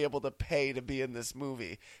not be able to pay to be in this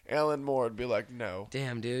movie. Alan Moore would be like, no.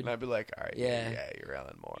 Damn, dude. And I'd be like, all right, Yeah. yeah, you're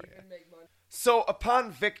Alan Moore. Yeah. So,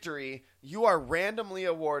 upon victory, you are randomly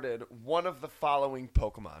awarded one of the following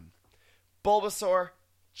Pokemon. Bulbasaur,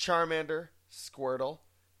 Charmander, Squirtle,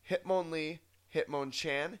 Hitmonlee,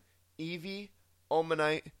 Hitmonchan, Eevee,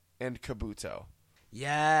 Omanite, and Kabuto.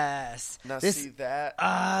 Yes. Now This- see that?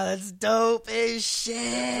 that's dope as shit.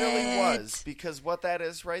 It really was, because what that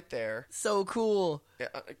is right there, So cool.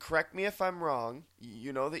 correct me if I'm wrong,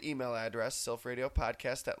 you know the email address,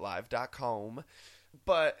 sylphradiopodcast@live.com,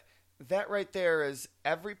 but that right there is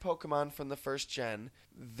every Pokemon from the first gen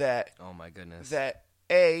that, Oh, my goodness. that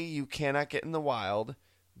A, you cannot get in the wild,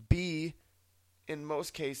 B, in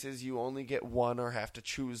most cases you only get one or have to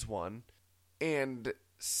choose one, and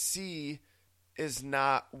C, is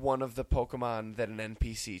not one of the Pokemon that an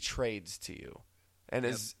NPC trades to you,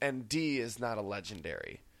 and D is not a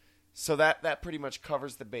legendary. So that pretty much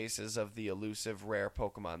covers the bases of the elusive rare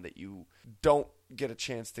Pokemon that you don't get a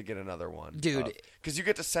chance to get another one, Dude. because you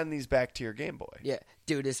get to send these back to your Game Boy. Yeah,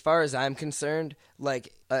 dude, as far as I'm concerned,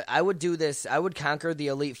 like, I would do this. I would conquer the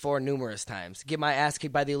Elite Four numerous times. Get my ass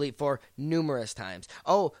kicked by the Elite Four numerous times.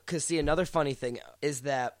 Oh, because, see, another funny thing is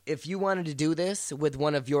that if you wanted to do this with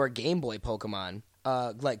one of your Game Boy Pokemon,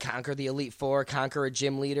 like conquer the Elite Four, conquer a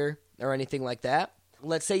gym leader, or anything like that,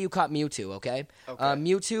 let's say you caught Mewtwo, okay?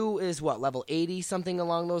 Mewtwo is what, level 80, something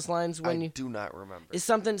along those lines? I do not remember. Is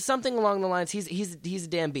something along the lines. He's a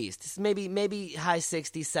damn beast. It's maybe high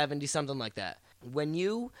 60s, 70s, something like that. When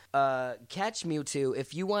you catch Mewtwo,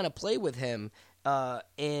 if you want to play with him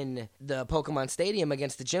in the Pokemon Stadium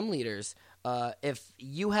against the gym leaders, if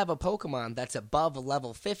you have a Pokemon that's above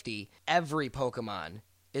level 50, every Pokemon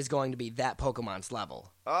is going to be that Pokemon's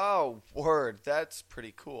level. Oh, word. That's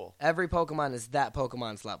pretty cool. Every Pokemon is that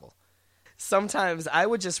Pokemon's level. Sometimes I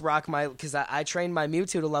would just rock because I trained my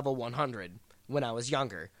Mewtwo to level 100 when I was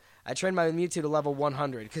younger. I trained my Mewtwo to level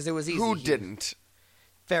 100 because it was easy. Who didn't?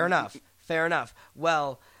 Fair enough.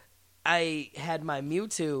 Well, I had my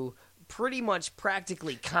Mewtwo pretty much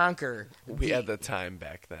practically conquer. We had the time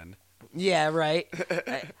back then. Yeah, right.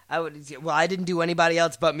 I didn't do anybody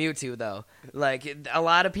else but Mewtwo though. Like a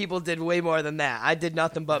lot of people did way more than that. I did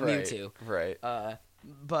nothing but Mewtwo. Right.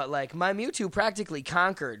 But like my Mewtwo practically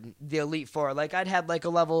conquered the Elite Four. Like I'd had like a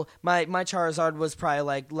level. My Charizard was probably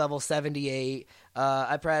like level 78.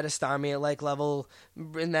 I probably had a Starmie at like level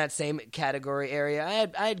in that same category area.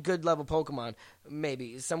 I had good level Pokemon,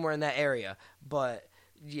 maybe somewhere in that area. But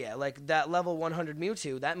yeah, like that level 100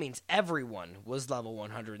 Mewtwo. That means everyone was level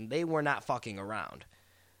 100, and they were not fucking around.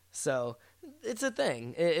 So it's a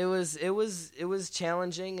thing. It was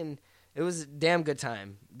challenging, and it was a damn good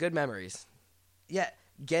time. Good memories. Yeah,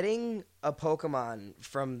 getting a Pokemon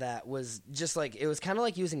from that was just like, it was kind of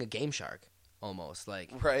like using a Game Shark, almost.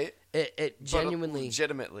 Like, right. It genuinely,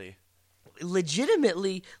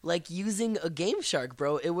 legitimately, like using a Game Shark,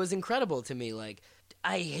 bro. It was incredible to me. Like,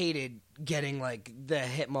 I hated getting like the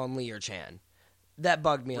Hitmonlee or Chan. That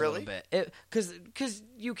bugged me a little bit. Because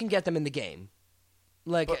you can get them in the game.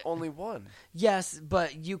 Like, but only one. Yes,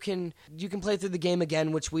 but you can play through the game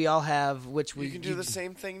again, which we all have. You can do the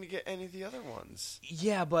same thing to get any of the other ones.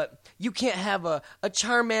 Yeah, but you can't have a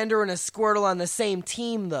Charmander and a Squirtle on the same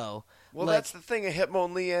team, though. Well, like, that's the thing. A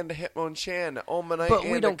Hitmonlee and a Hitmonchan, Omanite, but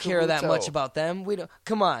and we a don't care that Kabuto. much about them. We don't.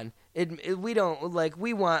 Come on, We don't like.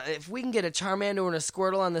 We want if we can get a Charmander and a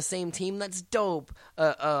Squirtle on the same team, that's dope.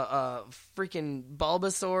 Freaking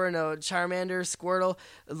Bulbasaur and a Charmander, Squirtle,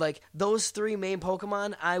 like those three main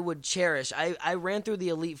Pokemon, I would cherish. I ran through the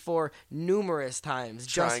Elite Four numerous times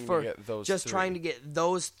trying to get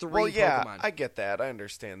those three Well, yeah, Pokemon. I get that. I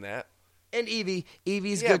understand that. And Eevee.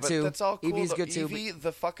 Eevee's Yeah, good but too. that's all cool. Eevee's though. good too. Eevee,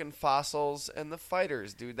 the fucking fossils, and the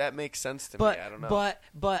fighters, dude. That makes sense to me. I don't know.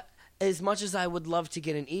 But as much as I would love to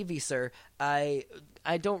get an Eevee, sir, I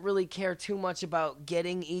don't really care too much about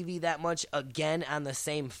getting Eevee that much again on the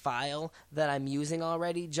same file that I'm using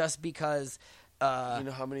already, just because. You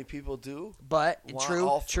know how many people do? But Want true,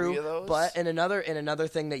 all three of those? But and another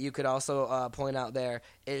thing that you could also point out there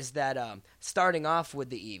is that starting off with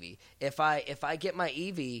the Eevee, if I get my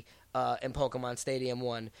Eevee in Pokemon Stadium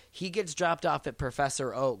 1, he gets dropped off at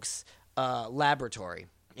Professor Oak's laboratory.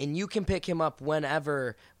 And you can pick him up when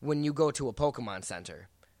you go to a Pokemon Center.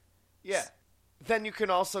 Yeah. Then you can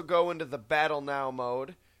also go into the Battle Now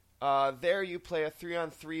mode. There you play a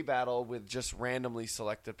 3-on-3 battle with just randomly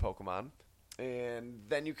selected Pokemon. And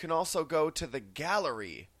then you can also go to the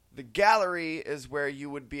gallery. The gallery is where you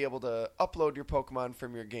would be able to upload your Pokemon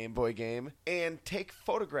from your Game Boy game and take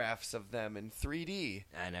photographs of them in 3D.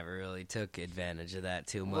 I never really took advantage of that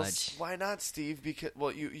too Well, much. why not, Steve? Because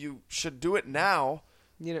you should do it now.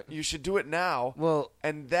 You should do it now. Well,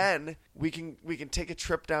 and then we can take a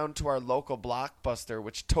trip down to our local Blockbuster,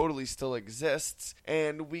 which totally still exists,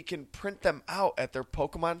 and we can print them out at their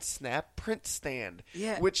Pokemon Snap print stand.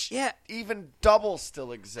 Yeah, which yeah. even double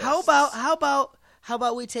still exists. How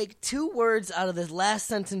about we take 2 words out of this last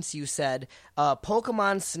sentence you said?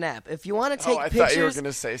 Pokemon Snap. If you want to take I pictures, thought you were going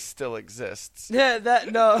to say still exists. Yeah,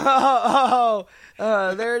 that no.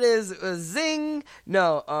 There it is. Zing.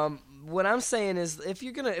 No. What I'm saying is, if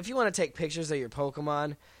you want to take pictures of your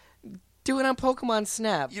Pokemon, do it on Pokemon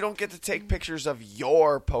Snap. You don't get to take pictures of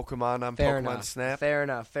your Pokemon on Fair Pokemon enough. Snap. Fair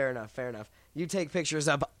enough. You take pictures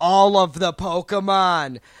of all of the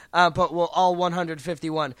Pokemon, all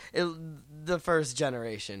 151, the first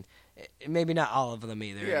generation. Maybe not all of them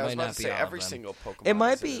either. Yeah, it I was might about not to be say all every of them. single Pokemon. It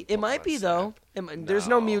might is in be. It might Pokemon be Snap. though. There's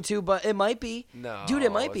no No. Mewtwo, but it might be. No, Dude,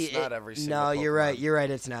 it might be. it's not every single No, you're right. Pokemon. You're right.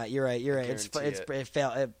 It's not. You're right. guarantee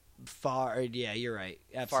It failed. Yeah, you're right.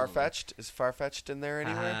 Absolutely. Farfetch'd? Is Farfetch'd in there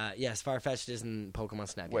anywhere? Yes, Farfetch'd is in Pokemon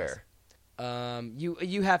Snap. Where? Yes.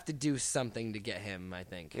 You have to do something to get him, I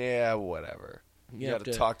think. Yeah, whatever. You have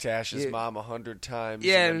got to talk to Ash's mom 100 times.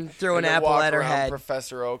 Yeah, and and throw an then apple walk at her around head.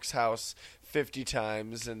 Professor Oak's house 50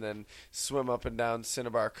 times, and then swim up and down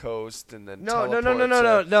Cinnabar Coast, and then No. teleport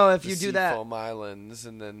to If the you do that, Seafoam Islands,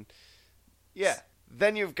 and then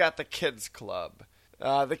then you've got the Kids Club.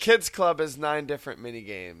 The Kids Club is 9 different mini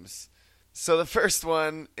games. So the first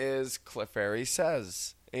one is Clefairy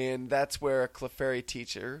Says, and that's where a Clefairy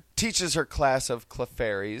teacher teaches her class of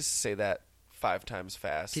Clefairies. Say that 5 times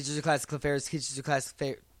fast. teachers of class of Clefairies, teachers of class of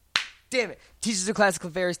Clefairies. Damn it! Teachers of class of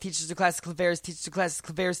Clefairies, teachers of class of Clefairies, teachers of class of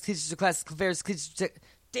Clefairies, teachers of class of Clefairies, teachers of...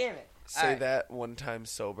 Damn it! Say All right. that 1 time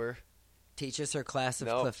sober. Teaches her class of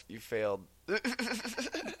Nope, you failed.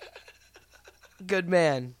 Good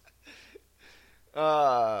man.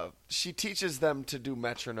 She teaches them to do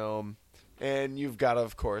metronome, and you've got to,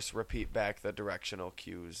 of course, repeat back the directional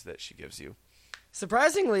cues that she gives you.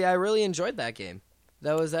 Surprisingly, I really enjoyed that game.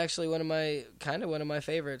 That was actually one of my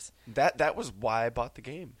favorites. That was why I bought the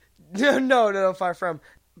game. No, far from.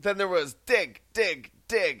 Then there was dig. In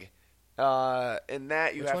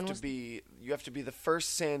that you Which one have was to be the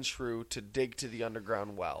first Sandshrew to dig to the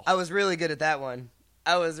underground well. I was really good at that one.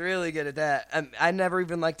 I was really good at that. I never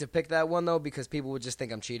even liked to pick that one though because people would just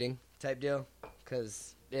think I'm cheating type deal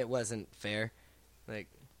because it wasn't fair. Like,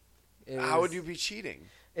 How would you be cheating?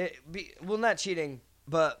 Not cheating,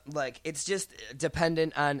 but like it's just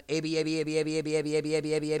dependent on A B.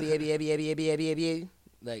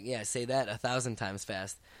 Like say that 1,000 times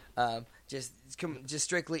fast. Just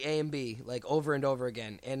strictly A and B, like over and over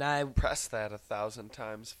again. And I Press that 1,000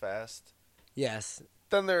 times fast. Yes.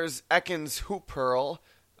 Then there's Ekans Hoop Hurl.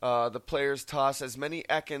 The players toss as many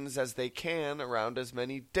Ekans as they can around as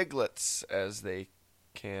many Diglets as they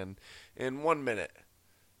can in 1 minute.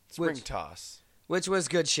 Spring toss. Which was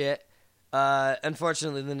good shit.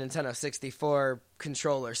 Unfortunately, the Nintendo 64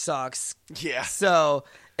 controller sucks. Yeah. So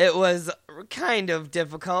it was kind of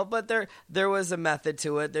difficult, but there was a method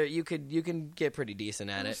to it. You can get pretty decent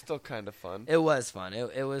at It was it. still kind of fun. It was fun.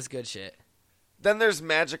 It was good shit. Then there's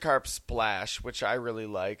Magikarp Splash, which I really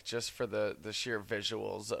like just for the sheer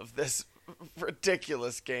visuals of this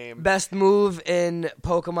ridiculous game. Best move in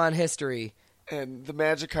Pokemon history. And the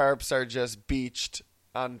Magikarps are just beached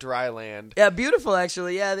on dry land. Yeah, beautiful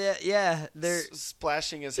actually. Yeah, they're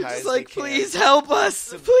Splashing as they're high just as like, they can. please help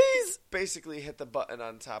us, please. Basically hit the button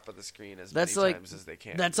on top of the screen as That's many like- times as they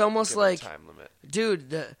can. that's almost given like- time limit.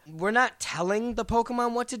 Dude, we're not telling the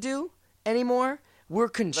Pokemon what to do anymore. We're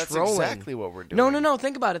That's controlling. exactly what we're doing. No.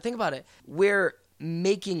 Think about it. We're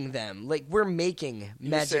making them. Like, we're making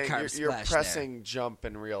You're saying Magikarp you're splash pressing jump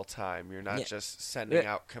in real time. You're not Yeah. just sending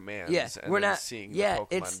Yeah. out commands. Yeah, and we're then not. seeing Yeah, the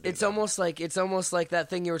Pokemon do it's them. almost like that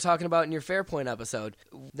thing you were talking about in your Fairpoint episode,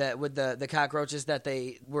 that with the cockroaches, that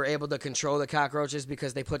they were able to control the cockroaches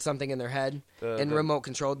because they put something in their head and The- remote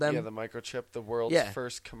controlled them. Yeah, the microchip, the world's Yeah.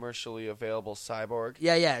 first commercially available cyborg.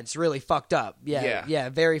 Yeah, it's really fucked up. Yeah,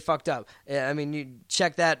 very fucked up. I mean, you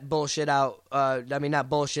check that bullshit out. I mean, not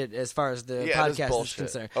bullshit as far as the Yeah, it is podcast is bullshit.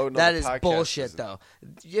 concerned. Oh, no, that the is podcast bullshit, isn't. though.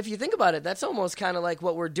 If you think about it, that's almost kind of like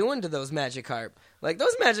what we're doing to those Magikarp. Like,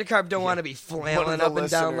 those Magikarp don't want to be One flailing of the up and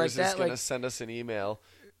down like listeners that. is going to Like, send us an email.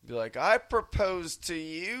 Be like, I propose to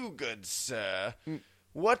you, good sir.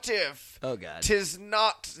 What if oh god. 'tis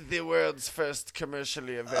not the world's first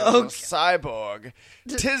commercially available God. cyborg?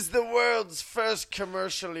 'Tis the world's first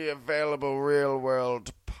commercially available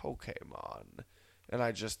real-world Pokemon. And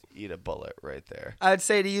I just eat a bullet right there. I'd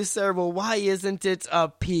say to you, sir, well, why isn't it a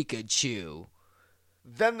Pikachu?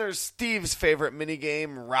 Then there's Steve's favorite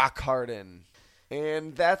minigame, Rock Harden.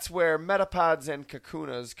 And that's where Metapods and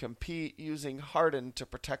Kakunas compete using Harden to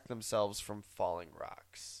protect themselves from falling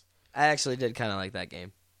rocks. I actually did kind of like that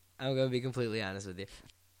game. I'm going to be completely honest with you.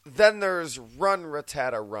 Then there's Run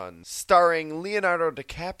Rattata Run, starring Leonardo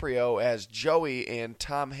DiCaprio as Joey and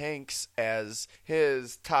Tom Hanks as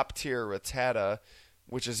his top-tier Rattata,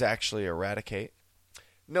 which is actually Eradicate.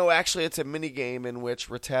 No, actually, it's a minigame in which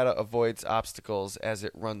Rattata avoids obstacles as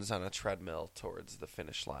it runs on a treadmill towards the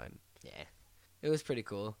finish line. Yeah. It was pretty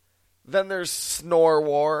cool. Then there's Snore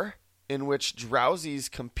War, in which Drowsies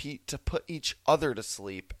compete to put each other to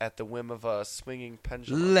sleep at the whim of a swinging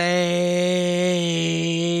pendulum.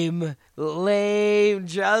 Lame.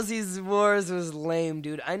 Drowsy's Wars was lame,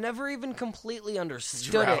 dude. I never even completely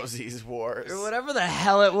understood it. Drowsies Wars. Or whatever the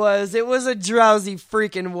hell it was. It was a drowsy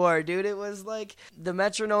freaking war, dude. It was like the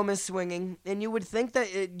metronome is swinging, and you would think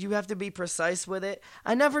that you have to be precise with it.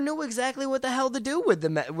 I never knew exactly what the hell to do with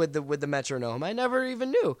the metronome. I never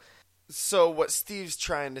even knew. So what Steve's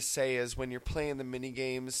trying to say is when you're playing the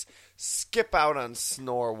minigames, skip out on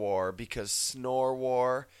Snore War, because Snore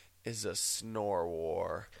War is a snore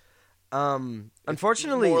war.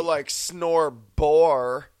 Unfortunately, More like Snore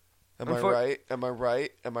Bore. Am I Unfor- right? Am I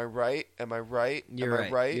right? Am I right? Am I right? you're Am right.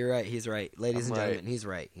 I right? You're right. He's right. Ladies I'm and right. gentlemen, he's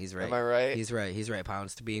right. He's right. Am I right? He's right. He's right.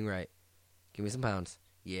 Pounds to being right. Give me some pounds.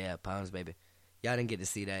 Yeah, pounds, baby. Y'all didn't get to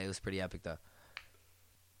see that. It was pretty epic, though.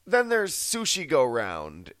 Then there's Sushi Go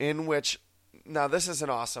Round, in which, now this is an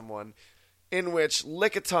awesome one, in which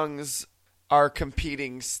Lickitungs are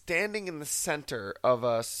competing standing in the center of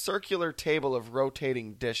a circular table of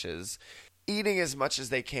rotating dishes, eating as much as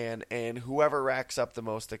they can, and whoever racks up the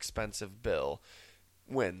most expensive bill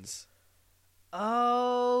wins.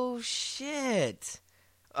 Oh, shit.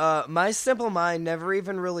 My simple mind never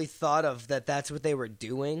even really thought of that that's what they were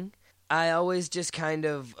doing. I always just kind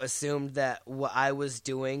of assumed that what I was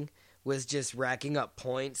doing was just racking up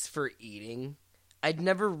points for eating. I'd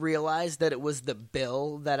never realized that it was the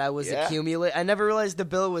bill that I was accumulating. I never realized the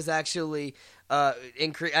bill was actually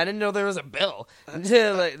increase. I didn't know there was a bill.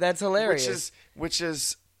 Like, that's hilarious. Which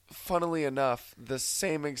is, funnily enough, the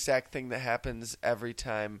same exact thing that happens every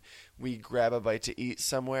time we grab a bite to eat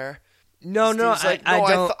somewhere. No, Steve's like, I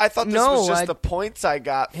don't. I thought this was just the points I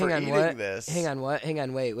got for eating what? this. Hang on, what? Hang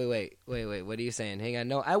on, wait. What are you saying? Hang on,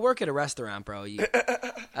 no, I work at a restaurant, bro.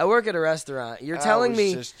 I work at a restaurant. You're telling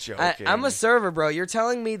me just joking. I'm a server, bro. You're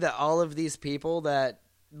telling me that all of these people that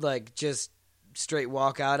like just straight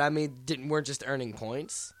walk out, I mean, weren't just earning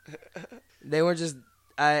points. They weren't just.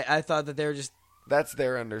 I thought that they were just. That's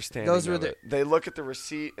their understanding. Those were of it. They look at the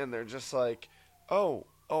receipt and they're just like, oh,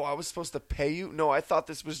 I was supposed to pay you? No, I thought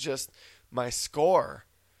this was just my score.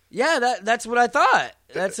 Yeah, that's what I thought.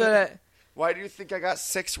 That's what. Why do you think I got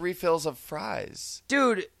 6 refills of fries?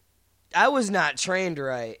 Dude, I was not trained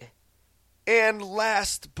right. And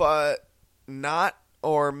last but not,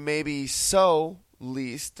 or maybe so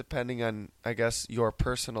least, depending on, I guess, your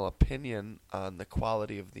personal opinion on the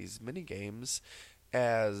quality of these minigames,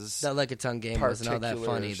 as That Lickitung game wasn't all that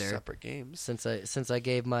fun particular either. separate games. Since I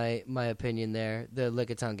gave my opinion there, the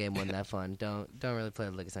Lickitung game wasn't that fun. Don't really play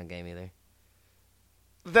the Lickitung game either.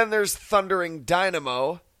 Then there's Thundering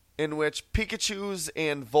Dynamo, in which Pikachus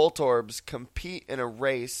and Voltorbs compete in a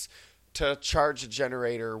race to charge a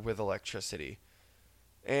generator with electricity.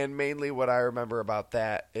 And mainly what I remember about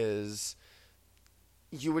that is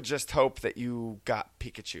you would just hope that you got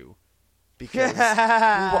Pikachu. Because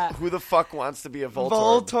who the fuck wants to be a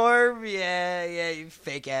Voltorb? Voltorb? Yeah, you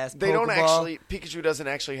fake ass. They don't actually. Pikachu doesn't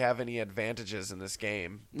actually have any advantages in this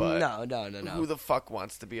game. But no. Who the fuck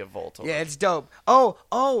wants to be a Voltorb? Yeah, it's dope.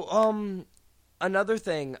 Another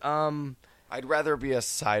thing. I'd rather be a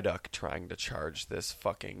Psyduck trying to charge this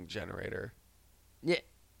fucking generator. Yeah,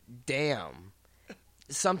 damn.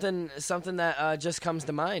 Something that just comes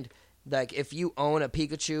to mind. Like, if you own a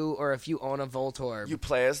Pikachu or if you own a Voltorb. You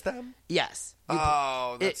play as them? Yes.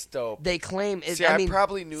 That's dope. They claim... I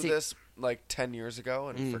probably knew this like 10 years ago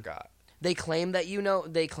and forgot. They claim that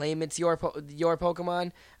they claim it's your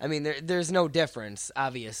Pokemon. I mean, there's no difference,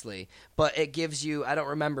 obviously. But it gives you... I don't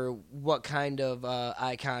remember what kind of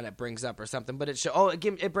icon it brings up or something. But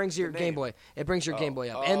it brings your Game Boy. It brings your Game Boy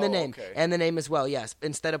up. And the name. Okay. And the name as well, yes.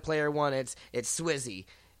 Instead of Player 1, it's Swizzy.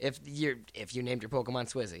 If you named your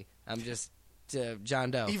Pokemon Swizzy. I'm just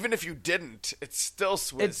John Doe. Even if you didn't, it's still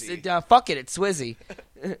Swizzy. Fuck it, it's Swizzy.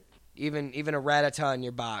 even a Rattata in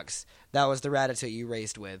your box. That was the Rattata you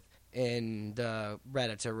raced with. In the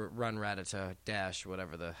Rattata Run Rattata Dash,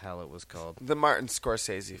 whatever the hell it was called. The Martin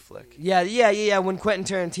Scorsese flick. Yeah. When Quentin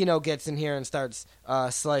Tarantino gets in here and starts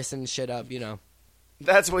slicing shit up, you know.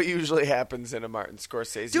 That's what usually happens in a Martin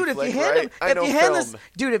Scorsese dude, flick, if you hand right? him, I know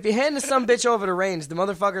film. If you hand this some bitch over the range, the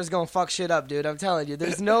motherfucker's gonna fuck shit up, dude. I'm telling you.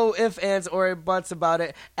 There's no ifs, ands, or buts about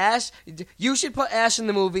it. Ash, you should put Ash in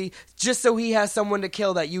the movie just so he has someone to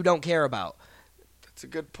kill that you don't care about. That's a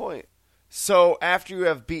good point. So, after you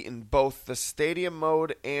have beaten both the Stadium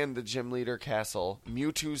mode and the Gym Leader Castle,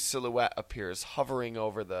 Mewtwo's silhouette appears hovering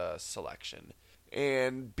over the selection.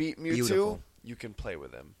 And beat Mewtwo, Beautiful. You can play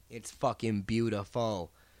with him. It's fucking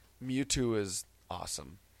beautiful. Mewtwo is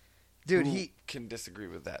awesome. Dude, Who can disagree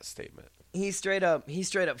with that statement? He straight up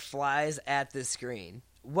flies at the screen.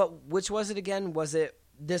 Which was it again? Was it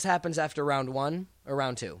this happens after round 1 or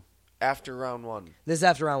round 2? After round 1. This is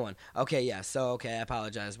after round 1. Okay, yeah. So I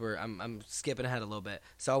apologize. I'm skipping ahead a little bit,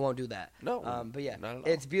 so I won't do that. No, but yeah, not at all.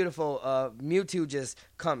 It's beautiful. Mewtwo just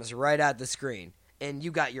comes right at the screen, and you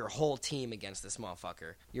got your whole team against this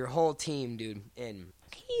motherfucker. Your whole team, dude. And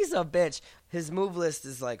he's a bitch. His move list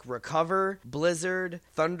is like Recover, Blizzard,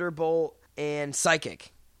 Thunderbolt, and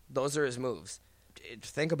Psychic. Those are his moves.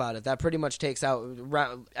 Think about it. That pretty much takes out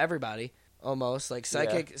everybody. Almost like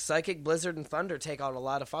Psychic, Blizzard, and Thunder take out a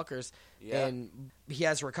lot of fuckers, and he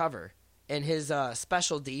has Recover. And his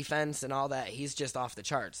special defense and all that, he's just off the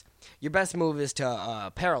charts. Your best move is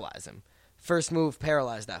to paralyze him. First move,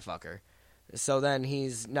 paralyze that fucker. So then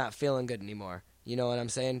he's not feeling good anymore. You know what I'm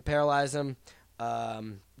saying? Paralyze him.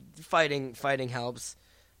 Fighting helps.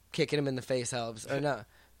 Kicking him in the face helps. Or no.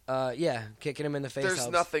 Kicking him in the face helps.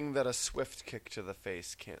 There's nothing that a swift kick to the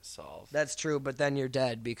face can't solve. That's true, but then you're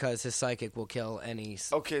dead because his Psychic will kill any...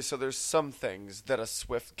 Okay, so there's some things that a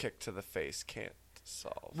swift kick to the face can't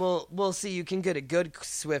solve. Well, we'll see. You can get a good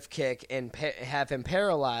swift kick and have him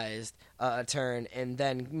paralyzed a turn, and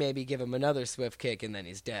then maybe give him another swift kick, and then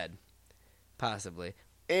he's dead. Possibly.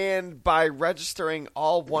 And by registering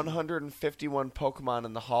all 151 Pokemon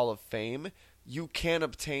in the Hall of Fame, you can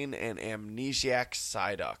obtain an Amnesiac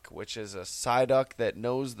Psyduck, which is a Psyduck that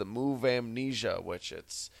knows the move Amnesia, which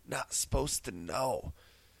it's not supposed to know.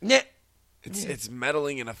 Yeah. It's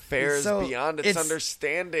meddling in affairs beyond its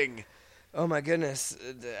understanding. Oh my goodness!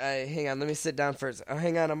 Hang on, let me sit down first.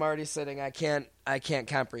 Hang on, I'm already sitting. I can't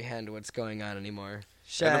comprehend what's going on anymore.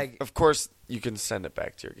 Shag. Of course, you can send it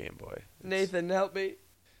back to your Game Boy. Nathan, help me.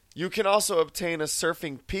 You can also obtain a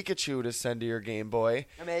Surfing Pikachu to send to your Game Boy.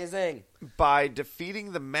 Amazing. By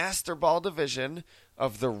defeating the Master Ball Division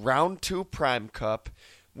of the Round 2 Prime Cup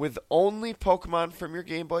with only Pokemon from your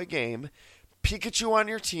Game Boy game, Pikachu on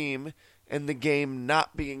your team, and the game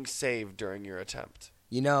not being saved during your attempt.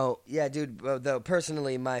 You know, yeah, dude, though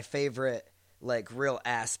personally my favorite, real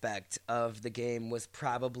aspect of the game was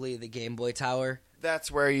probably the Game Boy Tower.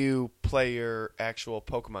 That's where you play your actual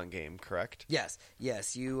Pokemon game, correct? Yes,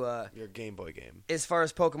 you... your Game Boy game. As far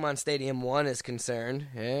as Pokemon Stadium 1 is concerned,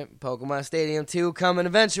 Pokemon Stadium 2 coming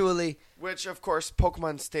eventually. Which, of course,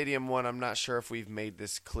 Pokemon Stadium 1, I'm not sure if we've made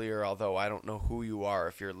this clear, although I don't know who you are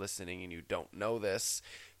if you're listening and you don't know this.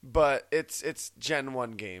 But it's Gen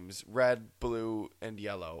 1 games, red, blue, and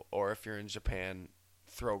yellow. Or if you're in Japan,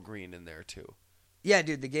 throw green in there too. Yeah,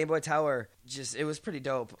 dude, the Game Boy Tower, it was pretty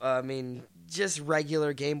dope. I mean, just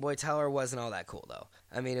regular Game Boy Tower wasn't all that cool, though.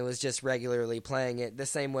 I mean, it was just regularly playing it the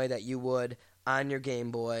same way that you would on your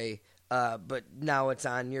Game Boy, but now it's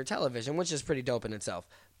on your television, which is pretty dope in itself.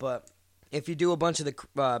 But if you do a bunch of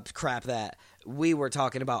the crap that we were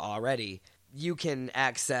talking about already, you can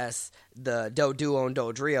access the Doduo and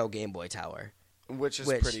Dodrio Game Boy Tower. Which is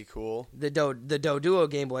pretty cool. The Doduo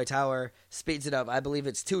Game Boy Tower speeds it up. I believe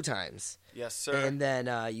it's 2 times. Yes, sir. And then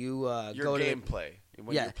you your go gameplay.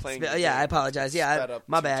 When yeah, you're playing I apologize. Yeah,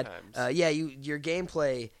 my bad. Times. Your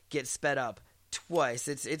gameplay gets sped up twice.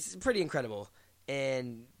 It's pretty incredible.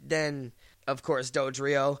 And then, of course,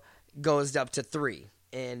 Dodrio goes up to 3.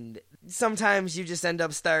 And sometimes you just end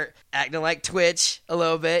up start acting like Twitch a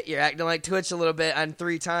little bit. You're acting like Twitch a little bit on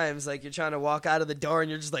 3 times. Like you're trying to walk out of the door and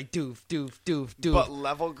you're just like doof, doof, doof, doof. But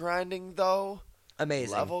level grinding, though?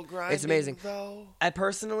 Amazing. Level grinding, it's amazing. Though? I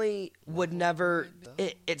personally would never...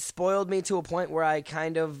 It spoiled me to a point where I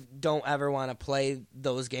kind of don't ever want to play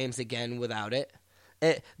those games again without it.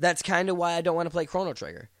 That's kind of why I don't want to play Chrono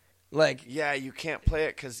Trigger. Like, yeah, you can't play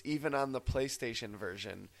it because even on the PlayStation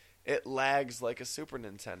version, it lags like a Super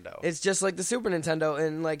Nintendo. It's just like the Super Nintendo,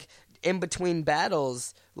 and like in between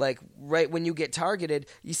battles, like right when you get targeted,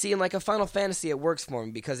 you see in like a Final Fantasy it works for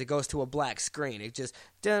me because it goes to a black screen. It just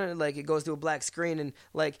like it goes to a black screen, and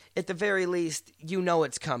like at the very least you know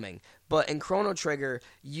it's coming. But in Chrono Trigger,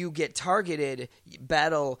 you get targeted,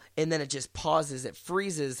 battle, and then it just pauses. It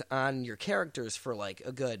freezes on your characters for like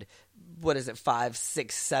a good, 5,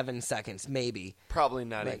 6, 7 seconds maybe. Probably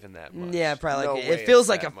not even that much. Yeah, probably. No Like, way it feels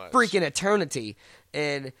like a much. freaking eternity,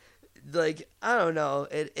 and like I don't know.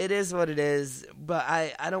 It is what it is. But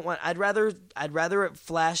I don't want. I'd rather it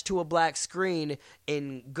flash to a black screen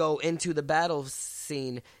and go into the battle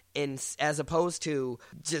scene. As opposed to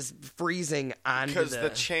just freezing onto because the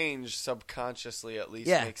change subconsciously at least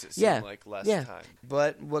makes it seem like less time.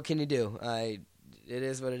 But what can you do? It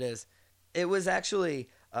is what it is. It was actually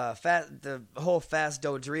the whole Fast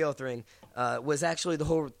Dodrio thing was actually the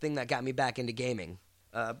whole thing that got me back into gaming.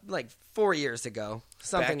 Like 4 years ago,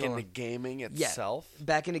 back into gaming itself. Yeah,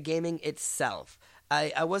 back into gaming itself.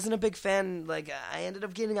 I wasn't a big fan. Like I ended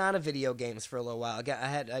up getting out of video games for a little while.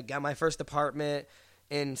 I got my first apartment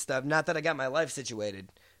and stuff. Not that I got my life situated,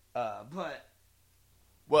 but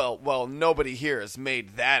well, nobody here has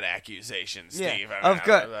made that accusation, Steve.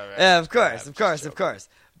 Yeah, of course.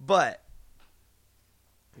 But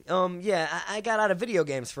I got out of video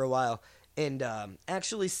games for a while, and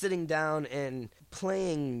actually sitting down and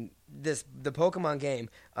playing the Pokemon game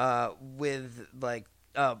with like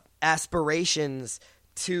aspirations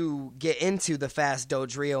to get into the Fast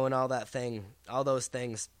Dodrio and all those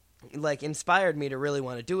things. Like inspired me to really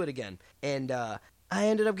want to do it again, and I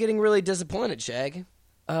ended up getting really disappointed, Shag.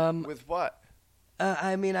 With what?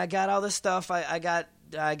 I mean, I got all this stuff. I got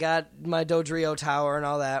my Dodrio Tower and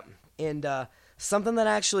all that, and something that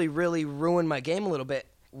actually really ruined my game a little bit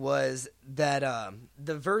was that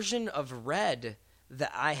the version of Red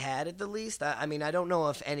that I had at the least. I mean, I don't know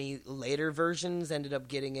if any later versions ended up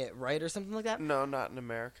getting it right or something like that. No, not in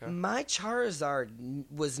America. My Charizard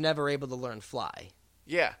was never able to learn Fly.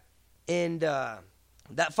 Yeah. And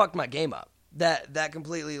that fucked my game up. That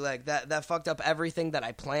completely, like, that fucked up everything that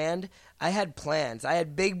I planned. I had plans. I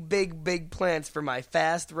had big plans for my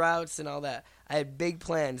fast routes and all that. I had big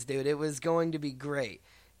plans, dude. It was going to be great.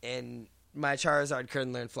 And my Charizard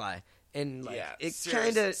couldn't learn Fly. And, like, it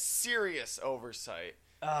kind of... Serious oversight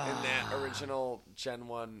in that original Gen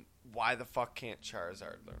 1. Why the fuck can't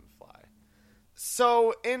Charizard learn Fly?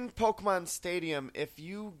 So, in Pokemon Stadium, if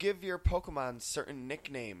you give your Pokemon certain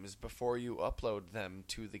nicknames before you upload them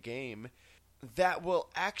to the game, that will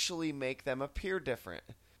actually make them appear different.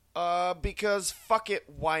 Because, fuck it,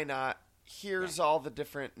 why not? Here's all the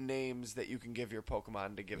different names that you can give your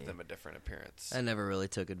Pokemon to give them a different appearance. I never really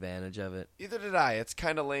took advantage of it. Either did I. It's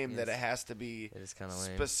kind of lame that it has to be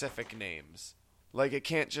specific names. Like, it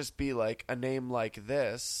can't just be, like, a name like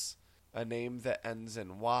this... A name that ends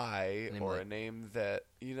in Y, or a name that,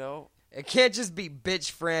 you know... It can't just be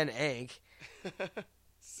Bitch Fran Ank.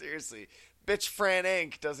 Seriously. Bitch Fran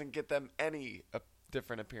Ank doesn't get them any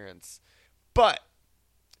different appearance. But,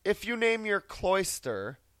 if you name your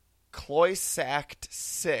Cloyster Cloysact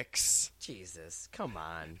 6... Jesus, come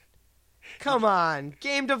on. Come on.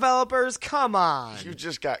 Game developers, come on. You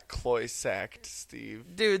just got Cloysacked,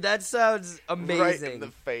 Steve. Dude, that sounds amazing. Right in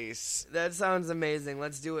the face. That sounds amazing.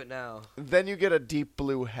 Let's do it now. Then you get a deep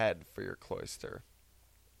blue head for your Cloyster.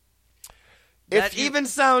 That even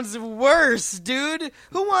sounds worse, dude.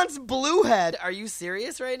 Who wants blue head? Are you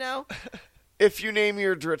serious right now? If you name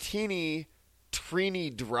your Dratini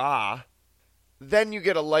Trini Dra, then you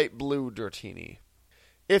get a light blue Dratini.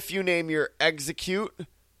 If you name your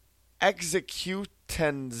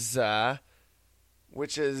Executenza,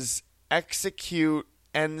 which is Execute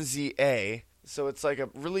NZA. So it's like a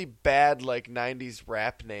really bad, like, 90s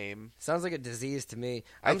rap name. Sounds like a disease to me.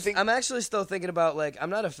 I'm actually still thinking about, like, I'm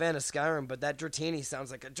not a fan of Skyrim, but that Dratini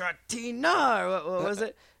sounds like a Dratina. What was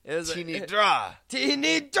it? It was Teeny draw.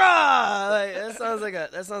 Teeny draw. Like, that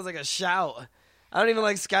sounds like a shout. I don't even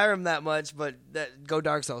like Skyrim that much, but go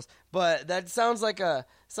Dark Souls. But that sounds like a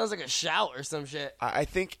shout or some shit. I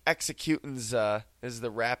think Executin's is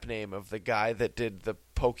the rap name of the guy that did the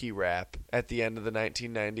Pokey rap at the end of the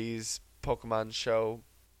 1990s Pokemon show.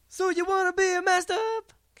 So you want to be a master?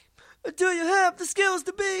 Or do you have the skills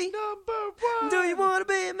to be number one? Do you want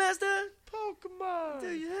to be a master? Pokemon. Do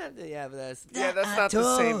you have to? Yeah, but that's not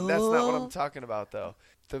the same. That's not what I'm talking about, though.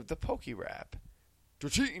 The Pokey rap.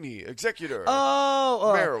 Dratini, Executor.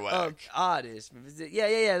 Marowak. Oddish.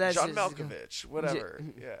 Yeah. That's John Malkovich. Whatever.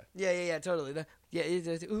 Yeah. Yeah. Totally.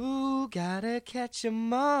 Ooh, gotta catch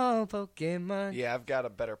 'em all, Pokemon. Yeah, I've got a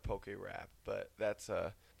better Pokey rap, but that's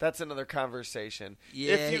another conversation.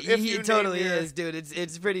 Yeah, it totally is, dude.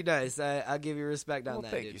 It's pretty nice. I'll give you respect on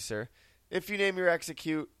that. Thank dude. you, sir. If you name your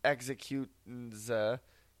Executins,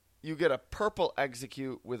 you get a purple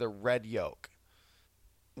Execute with a red yolk,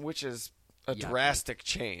 which is a drastic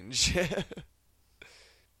change.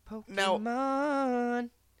 Pokemon. Now,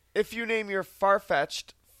 if you name your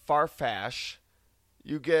Farfetch'd Farfash,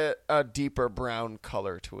 you get a deeper brown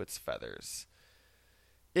color to its feathers.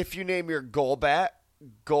 If you name your Golbat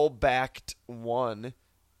Golbacked 1,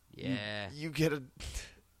 you get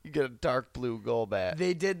a dark blue Golbat.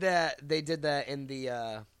 They did that in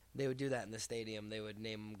the they would do that in the stadium. They would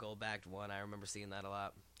name them Golbacked 1. I remember seeing that a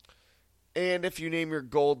lot. And if you name your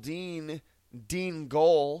Goldeen Dean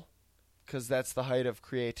Goal, because that's the height of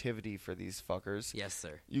creativity for these fuckers. Yes,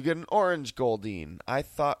 sir. You get an orange Goldeen. I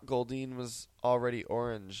thought Goldeen was already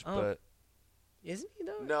orange, but isn't he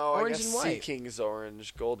though? No, orange I guess and white. Seeking's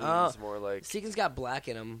orange. Goldeen's more like Seeking's got black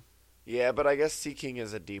in him. Yeah, but I guess Seeking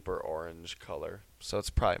is a deeper orange color, so it's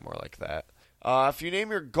probably more like that. If you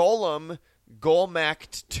name your Golem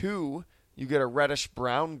Golmacked 2, you get a reddish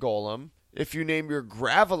brown Golem. If you name your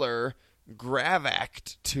Graveler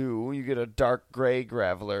Gravact 2, you get a dark gray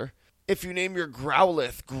Graveler. If you name your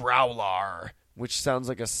Growlithe Growlar, which sounds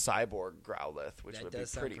like a cyborg Growlithe, which would be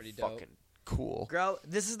pretty fucking cool.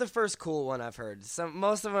 This is the first cool one I've heard.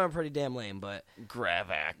 Most of them are pretty damn lame, but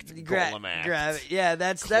Gravact, Golemact. Yeah,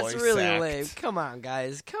 that's really lame. Come on,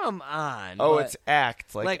 guys. Come on. Oh, it's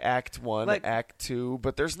Act, like Act 1, Act 2,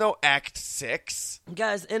 but there's no Act 6.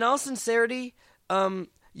 Guys, in all sincerity,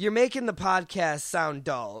 you're making the podcast sound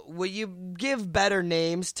dull. Will you give better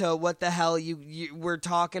names to what the hell we're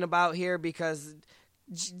talking about here? Because,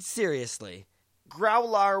 seriously.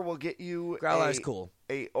 Growlar will get you Growlar's cool.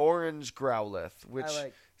 A orange Growlithe, which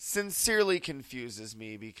sincerely confuses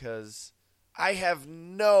me because I have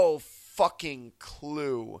no fucking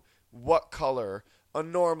clue what color a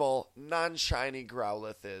normal, non-shiny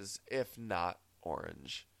Growlithe is, if not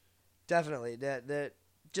orange. Definitely. That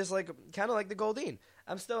just kind of like the Goldeen.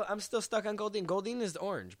 I'm still stuck on Goldeen. Goldeen is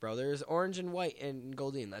orange, bro. There's orange and white in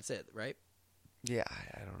Goldeen. That's it, right? Yeah,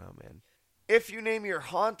 I don't know, man. If you name your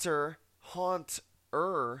Haunter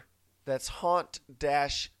Haunt-er, that's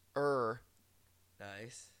Haunt-er.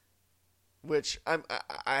 Nice. Which I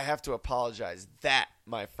have to apologize. That,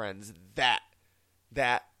 my friends, that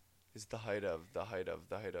is the height of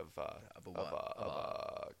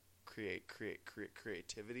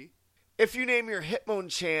creativity. If you name your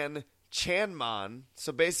Hitmonchan Chanmon,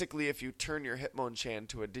 so basically if you turn your Hitmonchan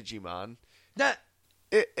to a Digimon,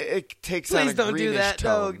 it takes on a greenish tone. Please don't do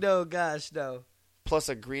that. No, gosh, no. Plus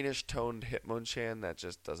a greenish toned Hitmonchan, that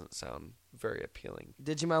just doesn't sound very appealing.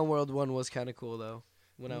 Digimon World 1 was kind of cool, though,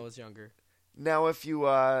 when I was younger. Now, if you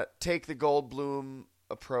take the Goldblum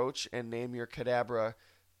approach and name your Kadabra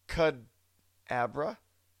Cud-Abra?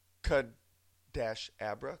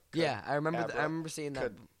 Cud-Abra? Yeah, I remember seeing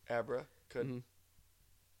that. Cud-Abra?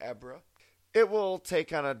 Cud-Abra? It will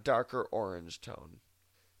take on a darker orange tone.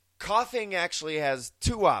 Coughing actually has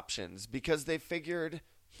two options because they figured,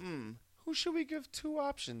 who should we give two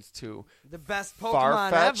options to? The best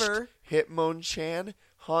Pokemon ever. Hitmonchan,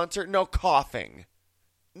 Haunter. No, Coughing.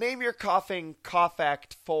 Name your Coughing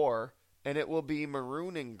Coughact 4, and it will be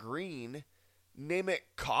maroon and green. Name it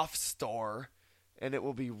Cough Store, and it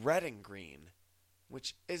will be red and green,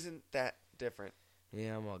 which isn't that different.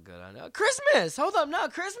 Yeah, I'm all good on that. Christmas! Hold up, no,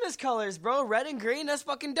 Christmas colors, bro. Red and green, that's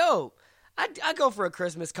fucking dope. I go for a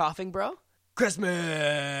Christmas Coughing, bro. Christmas!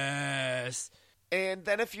 And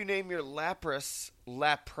then if you name your Lapras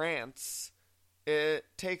Laprance, it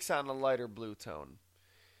takes on a lighter blue tone.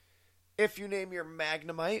 If you name your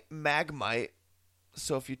Magmite,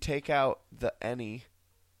 so if you take out the any,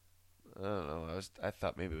 I don't know, I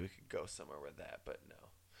thought maybe we could go somewhere with that, but no.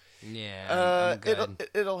 Yeah,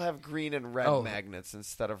 it'll have green and red magnets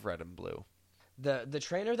instead of red and blue. The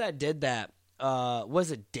trainer that did that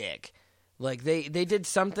was a dick. Like they did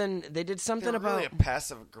something. They did something They were really about.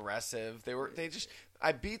 passive aggressive.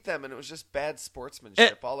 I beat them, and it was just bad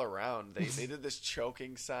sportsmanship all around. They did this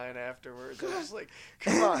choking sign afterwards. I was just like,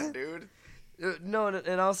 come on, dude. No,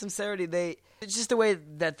 in all sincerity, it's just the way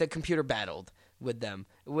that the computer battled with them.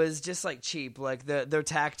 It was just like cheap. Like their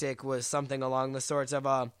tactic was something along the sorts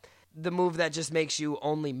of the move that just makes you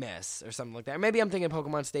only miss or something like that. Or maybe I'm thinking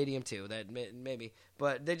Pokemon Stadium too. That maybe,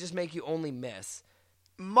 but they just make you only miss.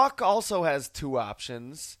 Muck also has 2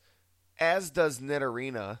 options, as does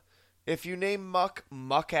Nidorina. If you name Muck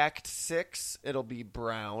Muck Act 6, it'll be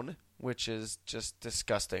brown, which is just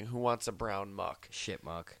disgusting. Who wants a brown Muck? Shit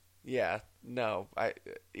muck. Yeah, no,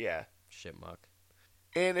 yeah. Shit muck.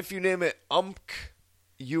 And if you name it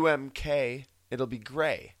UMK, it'll be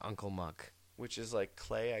gray, Uncle Muck. which is like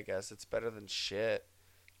clay, I guess. It's better than shit.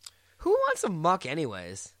 Who wants a muck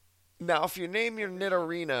anyways? Now, if you name your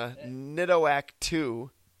Nidorina Nidoac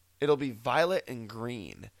 2, it'll be violet and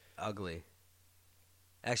green. Ugly.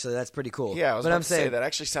 Actually, that's pretty cool. Yeah, I was but about I'm to saying say that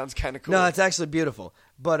actually sounds kind of cool. no, it's actually beautiful.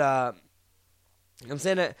 But I'm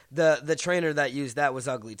saying that the trainer that used that was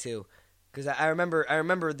ugly too, because I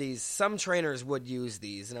remember these. Some trainers would use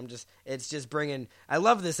these, and it's just bringing. I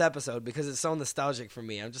love this episode because it's so nostalgic for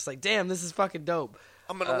me. I'm just like, damn, this is fucking dope.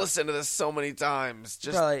 I'm going to listen to this so many times.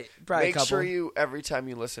 Just Probably a make couple. sure every time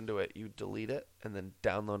you listen to it, you delete it and then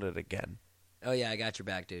download it again. Oh yeah, I got your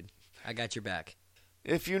back, dude. I got your back.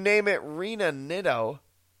 If you name it Rena Nido,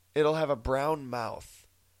 it'll have a brown mouth,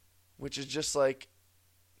 which is just like,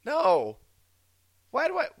 no.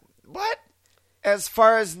 What? As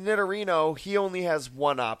far as Nidorino, he only has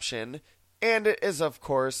one option, and it is, of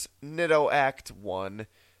course, Nidoact 1,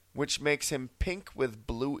 which makes him pink with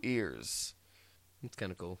blue ears. It's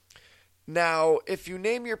kind of cool. Now, if you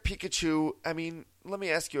name your Pikachu, let me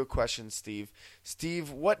ask you a question, Steve.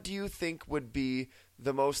 Steve, what do you think would be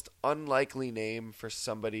the most unlikely name for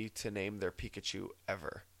somebody to name their Pikachu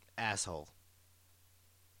ever? Asshole.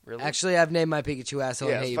 Really? Actually, I've named my Pikachu asshole.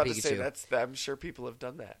 Yeah, I and was Hey about You to Pikachu. say I'm sure people have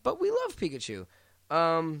done that. But we love Pikachu.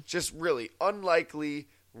 Just really unlikely,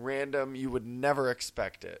 random. You would never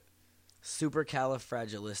expect it.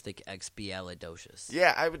 Supercalifragilisticexpialidocious.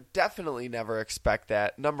 Yeah, I would definitely never expect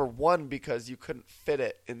that. Number 1, because you couldn't fit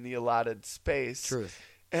it in the allotted space. Truth.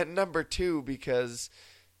 And number 2, because,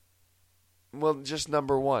 well, just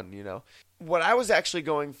number 1, you know. What I was actually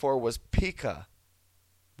going for was Pika.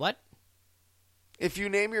 What? If you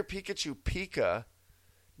name your Pikachu Pika,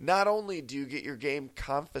 not only do you get your game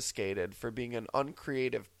confiscated for being an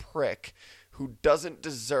uncreative prick who doesn't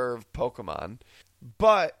deserve Pokemon,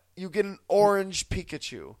 but you get an orange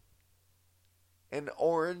Pikachu. An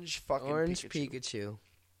orange fucking Orange Pikachu. Pikachu.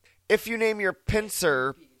 If you name your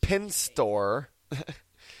Pinsir Pinstor,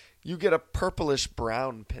 you get a purplish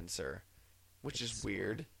brown Pinsir, which is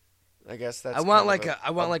weird. I guess that's. I want kind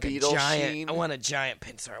of a beetle giant. sheen. I want a giant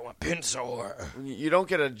Pinsir. I want Pinsor. You don't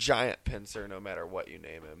get a giant Pinsir no matter what you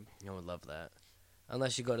name him. I would love that.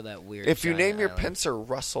 Unless you go to that weird. If you name your island. Pinsir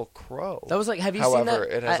Russell Crowe, That was like. Have you seen that? however,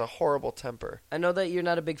 it has a horrible temper. I know that you're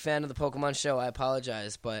not a big fan of the Pokemon show. I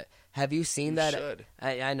apologize, but have you seen You that? should.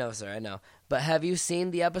 I know, sir. I know. But have you seen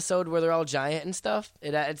the episode where they're all giant and stuff?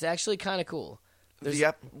 It's actually kind of cool. Where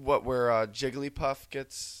Jigglypuff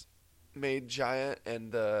gets made giant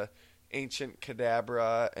and the ancient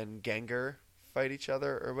Kadabra and Gengar fight each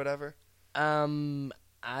other or whatever.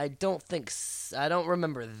 I don't think. I don't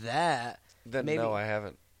remember that. Then Maybe. no, I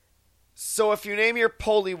haven't. So if you name your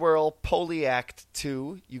Poliwhirl Polyact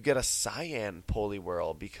 2, you get a Cyan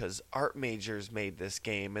Poliwhirl because art majors made this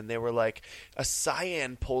game and they were like, a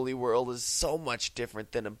Cyan Poliwhirl is so much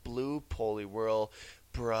different than a blue Poliwhirl,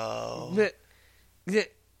 bro.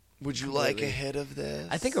 Would you like a Completely. hit of this?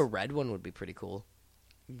 I think a red one would be pretty cool.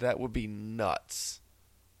 That would be nuts.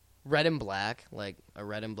 Red and black, like a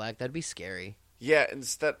red and black, that'd be scary. Yeah,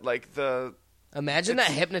 instead, like Imagine that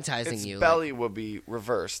hypnotizing its you. belly would be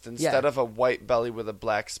reversed. Instead of a white belly with a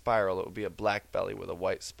black spiral, it would be a black belly with a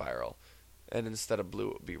white spiral. And instead of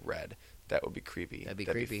blue, it would be red. That would be creepy. That'd be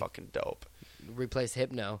That'd creepy. be fucking dope. Replace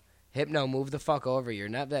Hypno. Hypno, move the fuck over. You're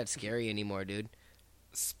not that scary anymore, dude.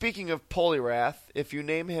 Speaking of Poliwrath, if you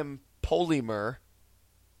name him Polymer,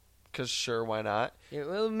 because sure, why not? Yeah,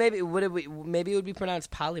 well, maybe it would be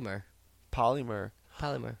pronounced polymer. Polymer.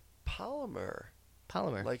 Polymer. Polymer.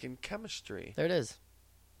 Like in chemistry. There it is.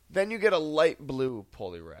 Then you get a light blue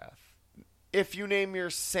Poliwrath. If you name your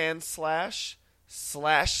Sandslash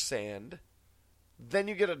Sand, then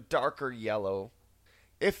you get a darker yellow.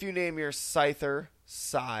 If you name your Scyther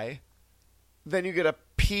Psy, then you get a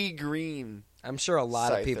pea green. I'm sure a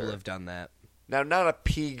lot of people Scyther. have done that. Now, not a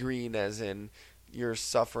pea green as in you're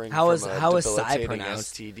suffering How from is a Psy debilitating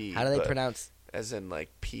pronounced? STD. How do they but pronounce? As in, like,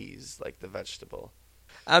 peas, like the vegetable.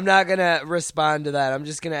 I'm not gonna respond to that. I'm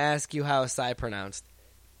just gonna ask you how Psy pronounced.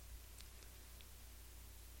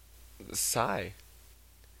 Psy.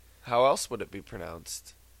 How else would it be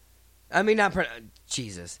pronounced? I mean, not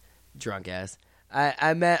Jesus, drunk ass.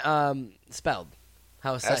 I meant spelled.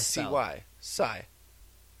 How is Psy spelled? S-C-Y. Psy.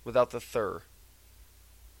 Without the thur.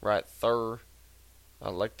 Right, thur. I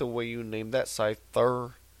like the way you named that, Psy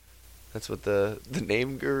Thur. That's what the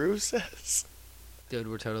name guru says. Dude,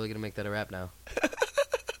 we're totally gonna make that a rap now.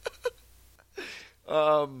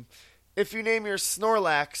 If you name your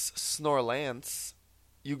Snorlax Snorlance,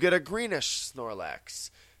 you get a greenish Snorlax.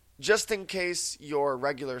 Just in case your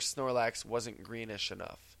regular Snorlax wasn't greenish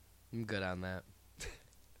enough. I'm good on that.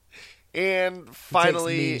 And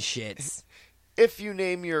finally, He takes mean shits. if you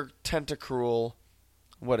name your Tentacruel,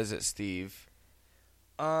 what is it, Steve?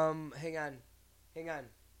 Hang on.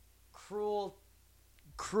 Cruel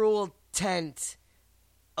tent.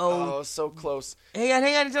 Oh, so close. Hang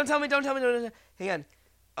on. Don't tell me. Hang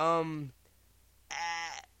on.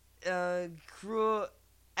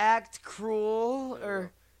 Cruel,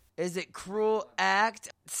 or is it Cruel Act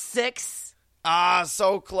 6? Ah,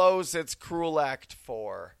 so close. It's Cruel Act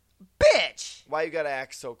 4. Bitch! Why you gotta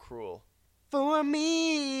act so cruel? For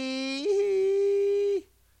me.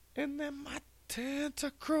 And then my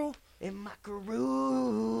Tentacruel. In my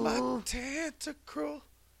groove. My Tentacruel.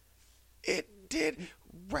 It did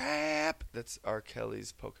rap. That's R.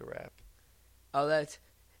 Kelly's polka rap. Oh, that's...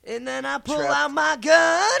 And then I pull Trapped. out my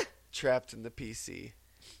gun. Trapped in the PC.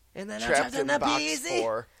 And then Trapped I'm trapped in the box PC.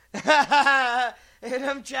 4. And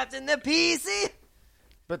I'm trapped in the PC.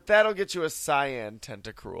 But that'll get you a cyan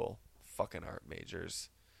Tentacruel. Fucking art majors.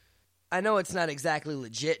 I know it's not exactly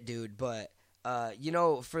legit, dude, but...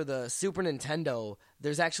 for the Super Nintendo,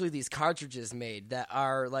 there's actually these cartridges made that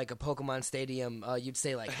are like a Pokemon Stadium, you'd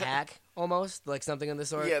say like hack, almost, like something of the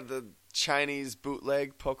sort. Yeah, the Chinese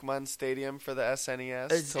bootleg Pokemon Stadium for the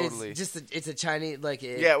SNES. Totally. It's a Chinese, like...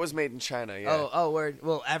 Yeah, it was made in China, yeah.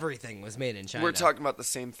 Well, everything was made in China. We're talking about the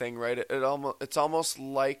same thing, right? It's almost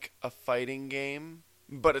like a fighting game,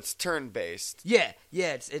 but it's turn-based. Yeah,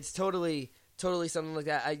 it's totally something like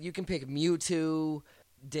that. You can pick Mewtwo...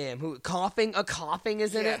 Damn, a coughing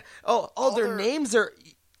is in it. Oh, their names are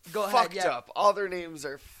fucked up. All their names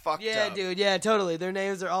are fucked up. Yeah, dude. Yeah, totally. Their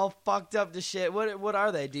names are all fucked up to shit. What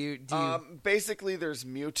are they? Do you... Basically, there's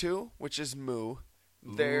Mewtwo, which is Moo.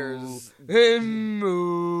 There's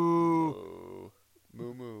Moo.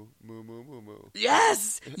 Moo.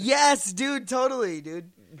 Yes, dude. Totally,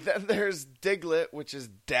 dude. Then there's Diglett, which is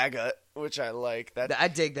Daggett, which I like. I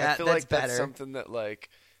dig that. I feel that's like better. that's something that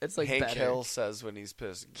It's like Hank better. Hill says when he's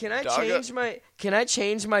pissed. Can I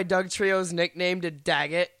change my Doug Trio's nickname to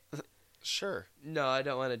Daggett? Sure. No, I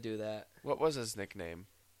don't want to do that. What was his nickname?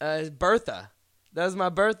 Bertha. That was my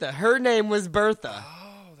Bertha. Her name was Bertha.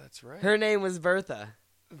 Oh, that's right. Her name was Bertha.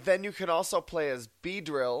 Then you can also play as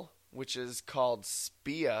Beedrill, which is called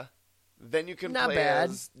Spia. Then you can play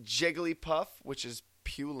as Jigglypuff, which is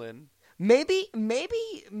Pulin. Maybe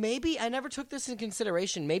I never took this in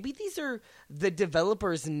consideration. Maybe these are the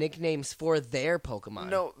developers' nicknames for their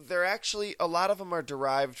Pokemon. No, they're actually, a lot of them are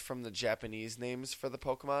derived from the Japanese names for the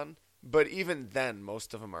Pokemon, but even then,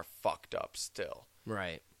 most of them are fucked up still.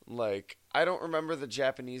 Right. Like, I don't remember the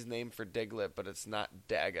Japanese name for Diglett, but it's not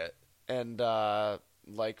Daggett. And,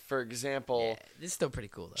 for example... Yeah, this is still pretty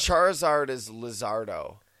cool, though. Charizard is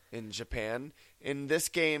Lizardo in Japan. In this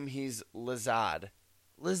game, he's Lizard.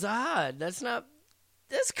 Lizard, that's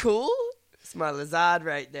cool. It's my Lizard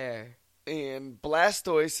right there. And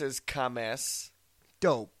Blastoise is Kames.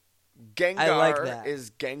 Dope. Gengar I like that. is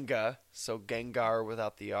Genga, so Gengar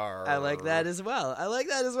without the R. I like that as well.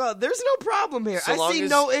 There's no problem here. So I see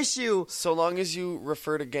no issue. So long as you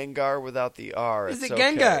refer to Gengar without the R, Is it's it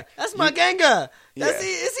okay. Gengar? That's my Gengar.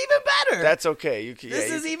 It's even better. That's okay. This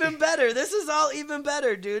is even better. This is all even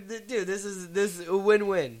better, dude. Dude, this is a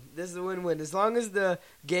win-win. This is a win-win. As long as the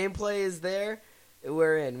gameplay is there,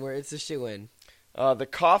 we're in. It's a shoe-in. The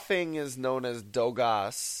coughing is known as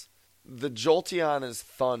Dogas. The Jolteon is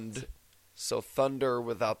Thund. So thunder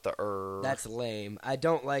without the That's lame. I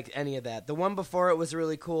don't like any of that. The one before it was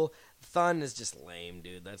really cool. Thun is just lame,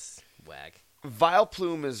 dude. That's whack.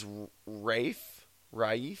 Vileplume is Raif.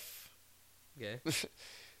 Okay.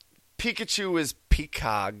 Pikachu is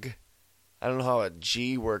Peacog. I don't know how a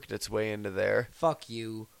G worked its way into there. Fuck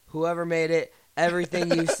you. Whoever made it,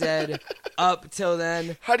 everything you said up till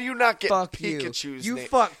then. How do you not get Fuck Pikachu's you. name? You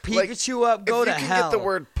fuck Pikachu up. Go to hell. If you can get the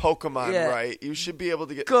word Pokemon right, you should be able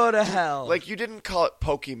to get. Go to hell. Like, you didn't call it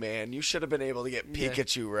Pokemon. You should have been able to get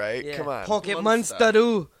Pikachu right. Yeah. Come on.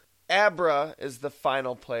 Pokemonster. Abra is the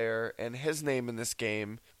final player, and his name in this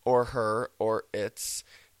game, or her, or its,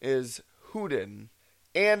 is Hoodin.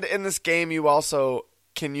 And in this game, you also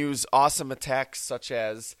can use awesome attacks such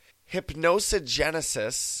as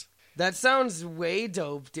Hypnosis. That sounds way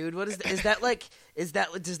dope, dude. What is that like? Does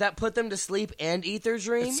that put them to sleep and eat their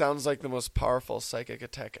dream? It sounds like the most powerful psychic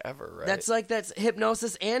attack ever, right? That's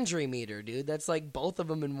Hypnosis and Dream Eater, dude. That's like both of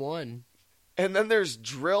them in one. And then there's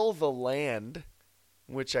Drill the Land,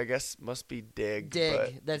 which I guess must be dig.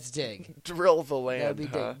 That's dig. Drill the Land. That'd be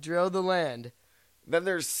dig. Drill the land. Then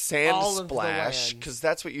there's Sand All of the Splash, lands. because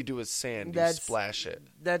that's what you do with sand. You splash it.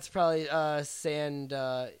 That's probably sand.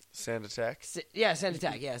 Sand attack? Sand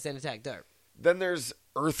attack. Yeah, sand attack. Dart. Then there's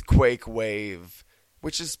Earthquake Wave,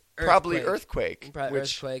 which is probably Earthquake.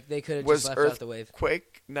 Earthquake. They could have just left out the wave.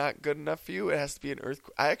 Earthquake not good enough for you? It has to be an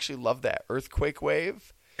Earthquake. I actually love that. Earthquake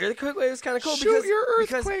Wave. Earthquake Wave is kind of cool. Shoot your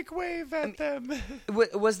Earthquake Wave at them.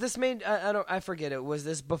 Was this made? I forget it. Was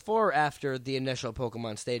this before or after the initial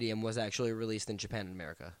Pokemon Stadium was actually released in Japan and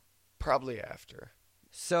America? Probably after.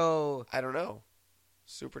 So I don't know.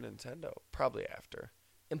 Super Nintendo. Probably after.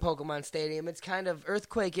 In Pokemon Stadium, it's kind of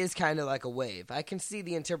Earthquake is kind of like a wave. I can see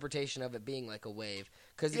the interpretation of it being like a wave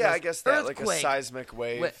I guess that like a seismic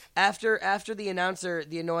wave. After the announcer,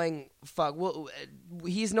 the annoying fuck. Well,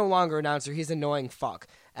 he's no longer announcer. He's annoying fuck.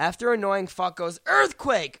 After annoying fuck goes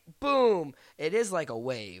Earthquake, boom. It is like a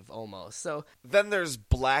wave almost. So then there's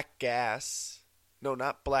Black Gas. No,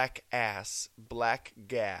 not Black Ass. Black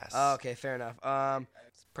Gas. Oh, okay, fair enough.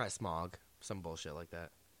 Probably Smog, some bullshit like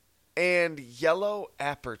that. And Yellow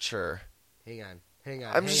Aperture. Hang on.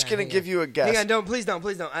 I'm just gonna give you a guess. Hang on, please don't.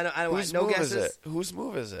 I don't want no guesses. Is it? Whose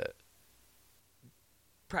move is it?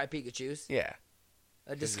 Probably Pikachu's. Yeah.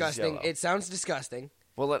 A disgusting. It sounds disgusting.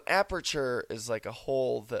 Well, an aperture is like a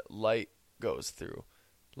hole that light goes through,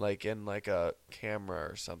 like in like a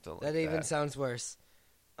camera or something like that. That even sounds worse.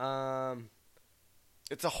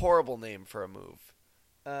 It's a horrible name for a move.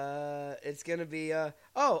 It's gonna be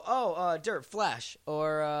Dirt Flash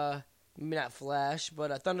or maybe not Flash,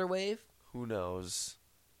 but a Thunder Wave. Who knows?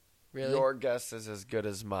 Really? Your guess is as good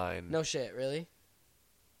as mine. No shit, really?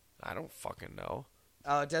 I don't fucking know.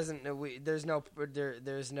 Oh, it doesn't. There's no.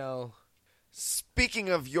 Speaking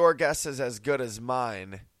of your guess is as good as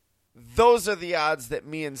mine, those are the odds that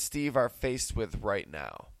me and Steve are faced with right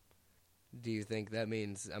now. Do you think that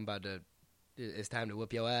means it's time to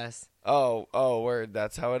whip your ass? Oh, word.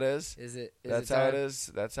 That's how it is? Is it? That's how it is.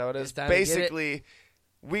 That's how it is. Time Basically,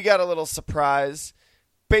 we got a little surprise.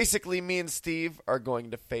 Basically, me and Steve are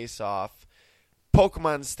going to face off.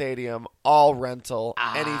 Pokemon Stadium, all rental,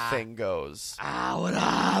 anything goes. What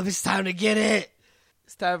up? It's time to get it.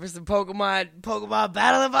 It's time for some Pokemon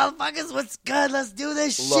battling, motherfuckers. What's good? Let's do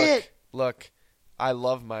this shit. Look, I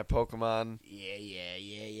love my Pokemon.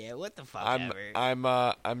 Yeah. What the fuck?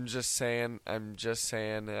 I'm just saying.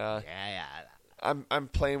 Yeah. I'm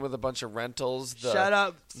playing with a bunch of rentals. Shut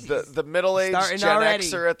up. The middle-aged Gen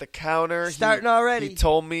Xer at the counter. Already. He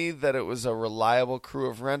told me that it was a reliable crew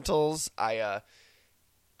of rentals.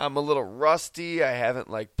 I'm a little rusty. I haven't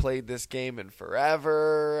like played this game in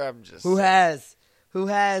forever. I'm just Who has?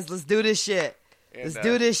 Let's do this shit. Let's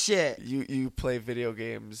do this shit. You play video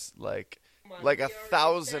games like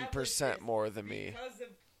 1,000% more than me.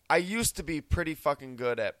 I used to be pretty fucking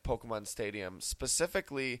good at Pokemon Stadium,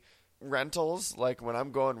 specifically rentals. Like when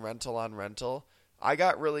I'm going rental on rental, I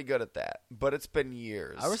got really good at that. But it's been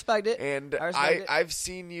years. I respect it. And I've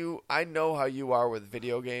seen you. I know how you are with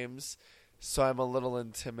video games, so I'm a little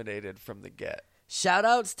intimidated from the get. Shout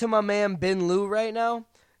outs to my man Ben Lou right now.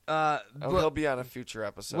 He'll be on a future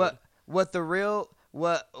episode. What's a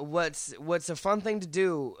fun thing to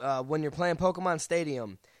do when you're playing Pokemon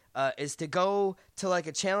Stadium is to go to like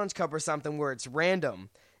a challenge cup or something where it's random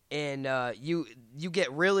and you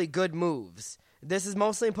get really good moves. This is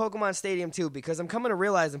mostly in Pokemon Stadium 2 because I'm coming to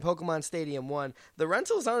realize in Pokemon Stadium 1 the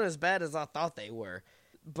rentals aren't as bad as I thought they were,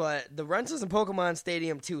 but the rentals in Pokemon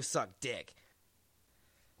Stadium 2 suck dick.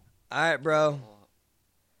 All right, bro.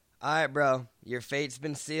 Your fate's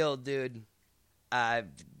been sealed, dude. I've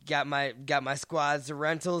got my squads of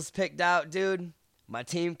rentals picked out, dude. My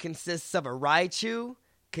team consists of a Raichu,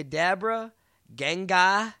 Kadabra,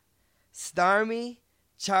 Gengar, Starmie,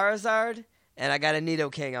 Charizard, and I got a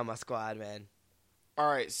Nidoking on my squad, man. All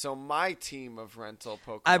right, so my team of rental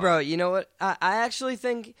Pokemon. Bro, you know what? I actually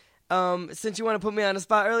think, since you want to put me on the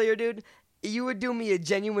spot earlier, dude, you would do me a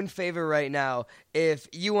genuine favor right now if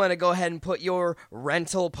you want to go ahead and put your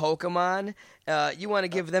rental Pokemon. You want to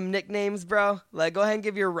give them nicknames, bro? Like, go ahead and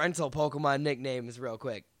give your rental Pokemon nicknames real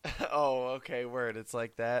quick. Oh, okay, word. It's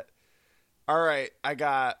like that. All right, I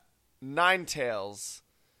got Ninetales.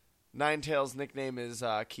 Ninetales' nickname is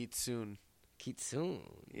Kitsune. Kitsune.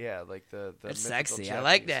 Yeah, like the That's mythical sexy. I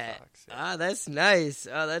like Japanese that. fox, yeah. Ah, that's nice.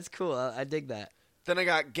 Oh, that's cool. I dig that. Then I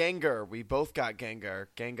got Gengar. We both got Gengar.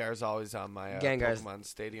 Gengar's always on my Gengar's- Pokemon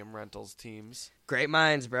Stadium rentals teams. Great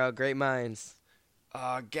minds, bro. Great minds.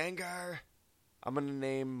 Gengar. I'm going to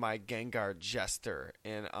name my Gengar Jester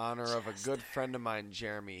in honor of a good friend of mine,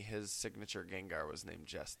 Jeremy. His signature Gengar was named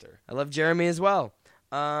Jester. I love Jeremy as well.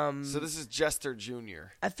 So this is Jester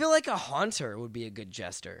Jr. I feel like a Haunter would be a good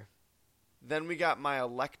jester. Then we got my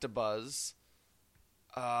Electabuzz.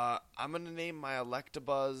 I'm going to name my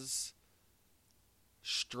Electabuzz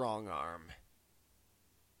Strong Arm.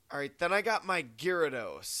 All right, then I got my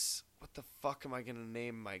Gyarados. What the fuck am I going to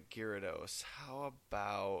name my Gyarados? How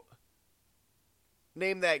about...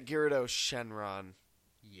 Name that Gyarados Shenron.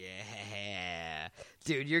 Yeah.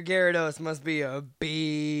 Dude, your Gyarados must be a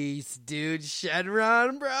beast, dude.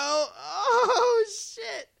 Shenron, bro. Oh,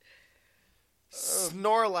 shit.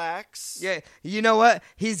 Snorlax. Yeah, you know what?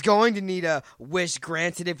 He's going to need a wish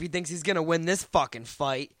granted if he thinks he's going to win this fucking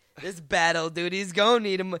fight. This battle, dude. He's going to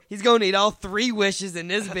need him. He's going to need all 3 wishes in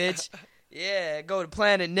this bitch. Yeah, go to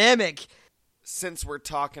Planet Namek. Since we're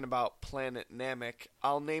talking about Planet Namek,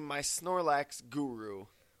 I'll name my Snorlax Guru.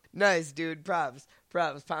 Nice, dude. Props.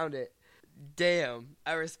 Found it. Damn.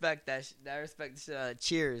 I respect that.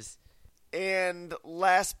 Cheers. And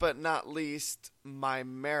last but not least, my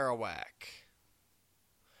Marowak.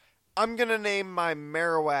 I'm going to name my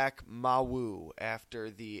Marowak Mawu after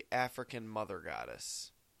the African mother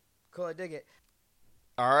goddess. Cool, I dig it.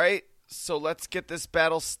 All right, so let's get this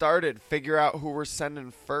battle started. Figure out who we're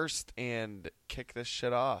sending first and kick this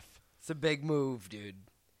shit off. It's a big move, dude.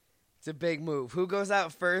 It's a big move. Who goes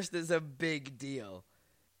out first is a big deal.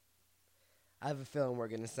 I have a feeling we're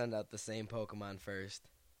going to send out the same Pokemon first.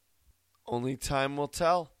 Only time will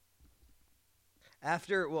tell.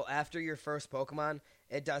 After your first Pokemon,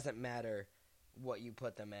 it doesn't matter what you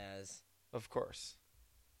put them as. Of course.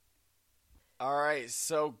 All right,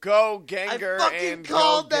 so go Gengar I fucking and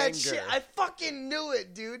called go that Gengar. shit. I fucking knew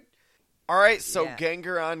it, dude. All right, so Yeah.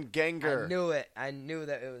 Gengar on Gengar. I knew it. I knew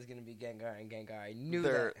that it was going to be Gengar and Gengar. I knew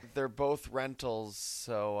that. They're both rentals,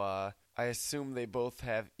 so I assume they both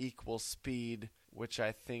have equal speed, which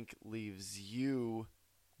I think leaves you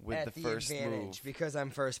with At the first advantage move. because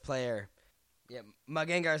I'm first player. Yeah, my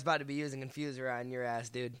Gengar's about to be using Confuser on your ass,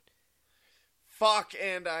 dude. Fuck,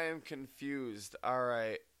 and I am confused. All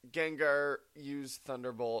right, Gengar used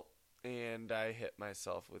Thunderbolt, and I hit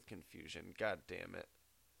myself with Confusion. God damn it.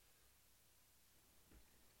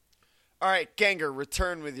 All right, Gengar,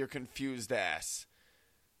 return with your confused ass.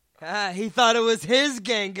 He thought it was his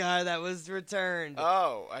Gengar that was returned.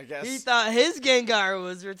 Oh, I guess. He thought his Gengar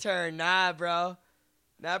was returned. Nah, bro.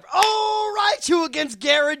 Oh, Raichu against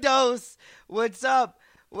Gyarados. What's up?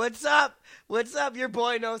 Your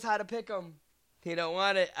boy knows how to pick him. He don't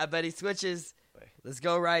want it. I bet he switches. Let's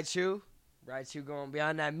go, Raichu. Raichu going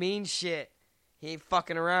beyond that mean shit. He ain't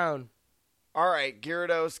fucking around. All right,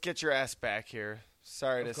 Gyarados, get your ass back here.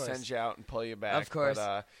 Sorry to course. send you out and pull you back. Of course.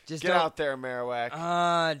 But, Just get don't- out there, Marowak.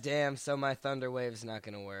 Ah, damn. So my Thunder Wave's not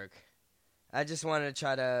going to work. I just wanted to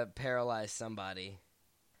try to paralyze somebody.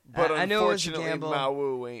 But I knew it was a unfortunately, gamble.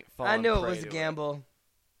 Mawu ain't falling I knew it prey was a to gamble.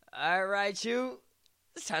 All right, Raichu.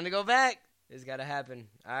 It's time to go back. It's got to happen.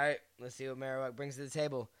 All right, let's see what Marowak brings to the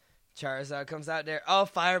table. Charizard comes out there. Oh,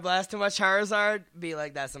 Fire Blast to my Charizard. Be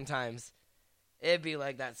like that sometimes. It'd be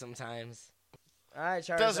like that sometimes. All right,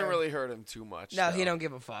 Charizard. Doesn't really hurt him too much. No, though. he don't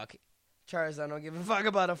give a fuck. Charizard don't give a fuck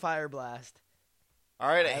about a Fire Blast. All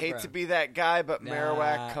right, I Nah, hate bro. to be that guy, but Nah.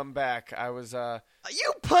 Marowak, come back. I was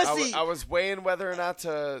You pussy. I was weighing whether or not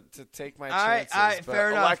to take my All right, chances. but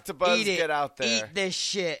fair enough. Electabuzz, Eat it. get out there. Eat this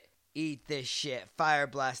shit. Eat this shit. Fire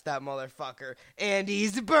blast that motherfucker. And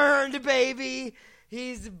he's burned, baby.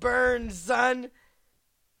 He's burned, son.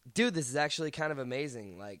 Dude, this is actually kind of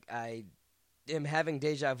amazing. Like, I am having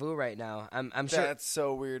deja vu right now. I'm sure. That's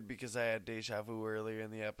so weird because I had deja vu earlier in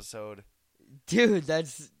the episode. Dude,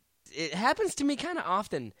 it happens to me kind of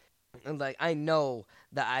often. And, like, I know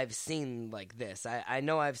that I've seen, like, this. I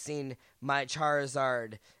know I've seen my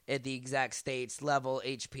Charizard at the exact states, level,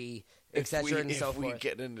 HP, etc., and so If we forth.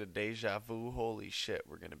 get into deja vu, holy shit,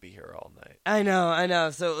 we're going to be here all night. I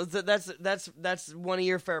know. So that's one of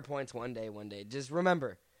your fair points one day. Just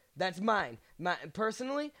remember That's mine.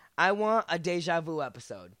 Personally, I want a Deja Vu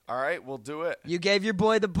episode. All right, we'll do it. You gave your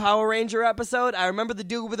boy the Power Ranger episode. I remember the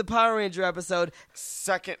dude with the Power Ranger episode.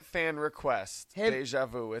 Second fan request. Him- Deja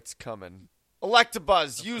Vu, it's coming.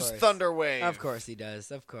 Electabuzz, use course. Thunder Wave. Of course he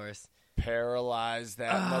does. Of course. Paralyze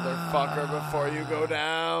that motherfucker before you go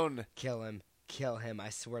down. Kill him. Kill him.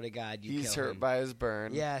 I swear to God, you He's kill hurt him. by his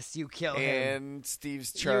burn. Yes, you kill him. And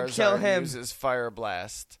Steve's You kill Charizard him. uses Fire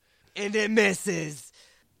Blast. And it misses.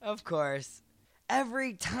 Of course.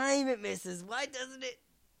 Every time it misses. Why doesn't it?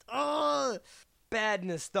 Oh, bad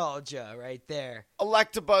nostalgia right there.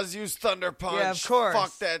 Electabuzz, use Thunder Punch. Yeah, of course.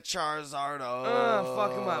 Fuck that Charizard. Oh,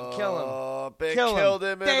 Fuck him up. Kill him. Big Kill him. killed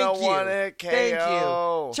him in Thank a you. one-hit KO. Thank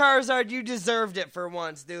you. Charizard, you deserved it for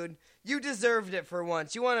once, dude. You deserved it for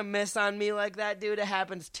once. You want to miss on me like that, dude? It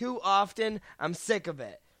happens too often. I'm sick of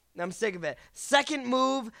it. Second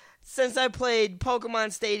move since I played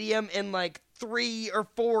Pokemon Stadium in like 3 or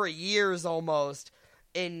 4 years almost.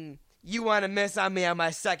 And you want to miss on me on my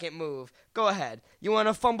second move. Go ahead. You want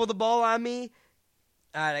to fumble the ball on me?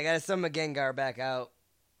 Alright, I got to send my Gengar back out.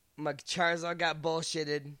 My Charizard got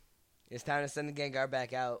bullshitted. It's time to send the Gengar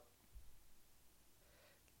back out.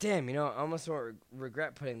 Damn, I almost won't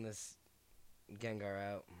regret putting this Gengar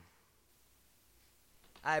out.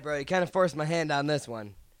 Alright, bro, you kind of forced my hand on this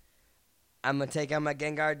one. I'm going to take out my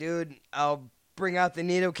Gengar, dude. I'll bring out the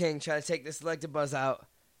Nidoking, try to take this Electabuzz out.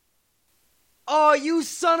 Oh, you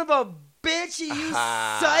son of a bitch! He used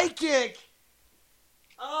Psychic!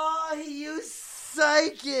 Oh, he used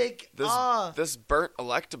Psychic! This burnt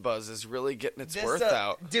Electabuzz is really getting its worth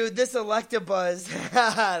out. Dude, this Electabuzz...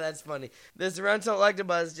 That's funny. This rental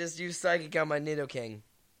Electabuzz just used Psychic on my Nidoking.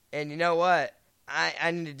 And you know what?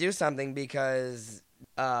 I need to do something because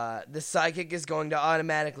the Psychic is going to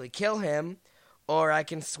automatically kill him, or I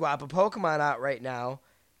can swap a Pokemon out right now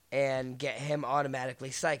and get him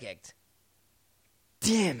automatically Psychicked.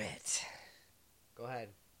 Damn it. Go ahead.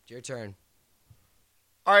 It's your turn.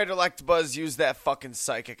 Alright, Electabuzz, use that fucking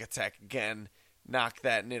Psychic attack again. Knock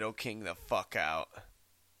that Nidoking the fuck out.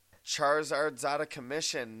 Charizard's out of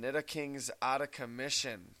commission. Nidoking's out of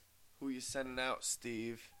commission. Who you sending out,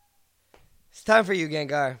 Steve? It's time for you,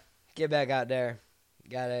 Gengar. Get back out there.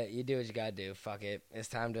 You do what you gotta do. Fuck it. It's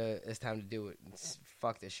time to do it.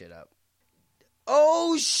 Fuck this shit up.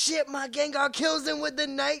 Oh shit, my Gengar kills him with the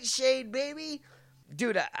Nightshade, baby.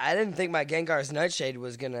 Dude, I didn't think my Gengar's Nightshade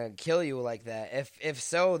was gonna kill you like that. If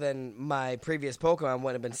so, then my previous Pokemon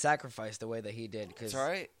wouldn't have been sacrificed the way that he did. It's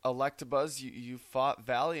alright. Electabuzz, you fought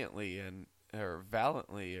valiantly and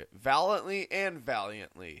valiantly and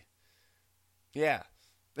valiantly. Yeah.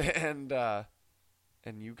 And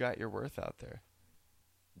you got your worth out there.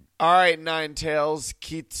 Alright, Ninetales,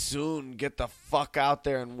 Kitsune, get the fuck out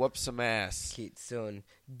there and whoop some ass. Kitsune.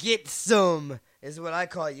 Get some is what I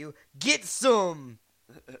call you. Get some.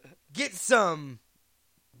 Get some.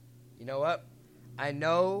 You know what? I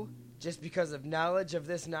know just because of knowledge of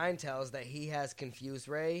this Ninetales that he has Confuse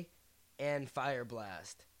Ray and Fire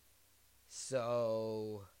Blast.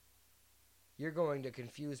 So you're going to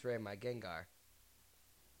Confuse Ray my Gengar.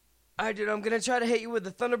 Alright, dude, I'm going to try to hit you with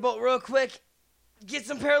the Thunderbolt real quick. Get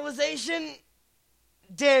some paralyzation.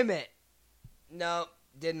 Damn it. No,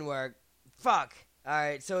 didn't work. Fuck.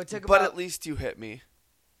 Alright, so it took But about... at least you hit me.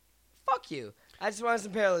 Fuck you. I just wanted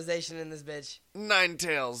some paralyzation in this bitch.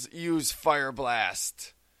 Ninetales, use Fire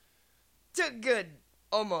Blast. Took good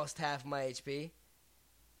almost half my HP.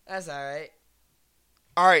 That's alright.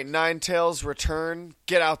 Alright, Ninetales, return.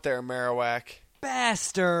 Get out there, Marowak.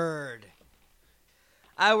 Bastard.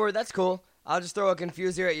 That's cool. I'll just throw a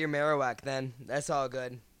Confuser at your Marowak then. That's all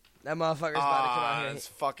good. That motherfucker's about to come out here. It's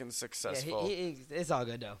fucking successful. Yeah, it's all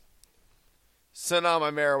good though. So now my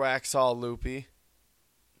Marowak's all loopy.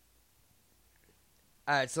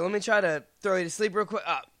 Alright, so let me try to throw you to sleep real quick.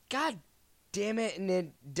 God damn it, and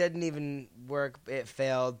it didn't even work. It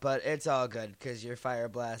failed, but it's all good because your Fire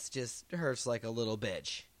Blast just hurts like a little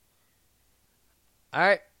bitch.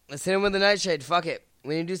 Alright, let's hit him with the Nightshade. Fuck it.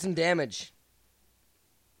 We need to do some damage.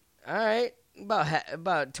 Alright,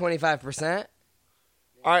 about 25%.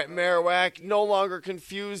 Alright, Marowak, no longer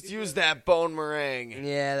confused. Use that Bone Meringue.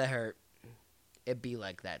 Yeah, that hurt. It be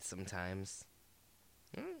like that sometimes.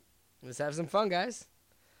 Let's have some fun, guys.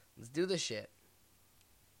 Let's do this shit.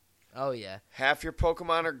 Oh, yeah. Half your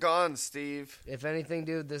Pokemon are gone, Steve. If anything,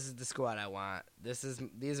 dude, this is the squad I want.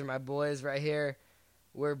 These are my boys right here.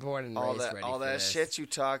 We're born and raised ready for this. All that shit you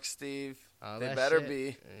talk, Steve. All they that better shit?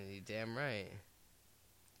 be. You damn right.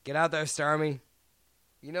 Get out there, Starmie.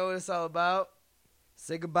 You know what it's all about?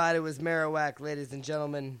 Say goodbye to his Marowak, ladies and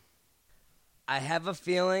gentlemen. I have a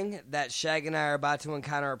feeling that Shag and I are about to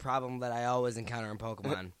encounter a problem that I always encounter in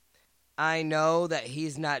Pokemon. I know that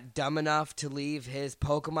he's not dumb enough to leave his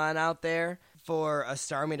Pokemon out there for a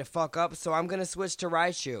Starmie to fuck up, so I'm going to switch to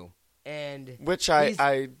Raichu. And which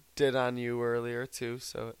I did on you earlier, too,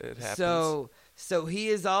 so it happens. So he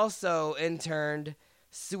is also, in turn,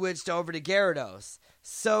 switched over to Gyarados.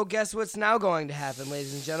 So guess what's now going to happen,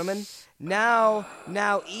 ladies and gentlemen? Now,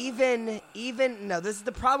 this is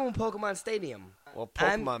the problem with Pokemon Stadium. Well,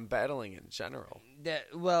 Pokemon battling in general.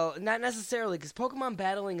 Well, not necessarily, because Pokemon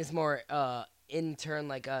battling is more in turn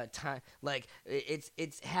like time, like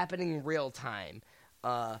it's happening real time.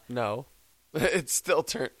 No, it's still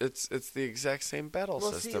it's the exact same battle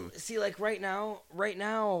system. See, like right now,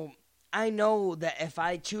 I know that if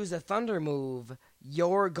I choose a Thunder move,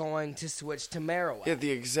 you're going to switch to Marowak. Yeah,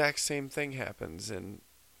 the exact same thing happens in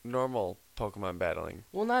normal Pokemon battling.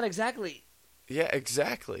 Well, not exactly. Yeah,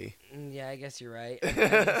 exactly. Yeah, I guess you're right.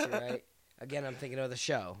 Again, I'm thinking of the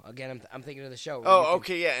show. I'm thinking of the show. Oh,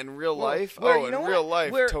 okay, yeah, in real life? Real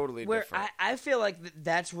life, totally different. I feel like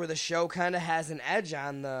that's where the show kind of has an edge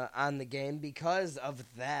on the game because of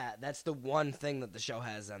that. That's the one thing that the show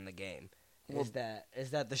has on the game. Is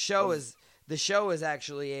that the show is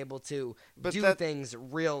actually able to do things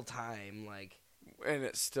real time, like, and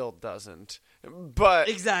it still doesn't. But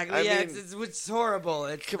exactly, I yeah, mean, it's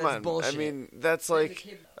horrible. Come on, bullshit. I mean, that's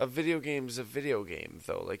like a video game's a video game,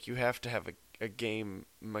 though. Like, you have to have a game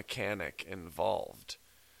mechanic involved.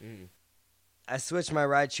 I switched my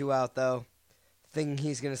Raichu out, though, thinking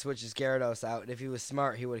he's gonna switch his Gyarados out. And if he was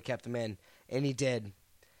smart, he would have kept him in, and he did.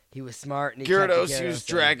 He was smart, and he kept the Gyarados used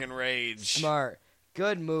Dragon Rage. Smart,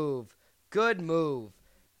 good move.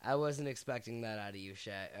 I wasn't expecting that out of you,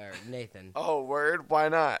 Nathan. Oh, word? Why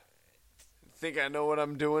not? Think I know what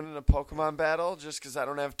I'm doing in a Pokemon battle just because I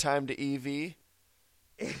don't have time to EV?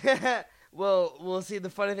 Well, see,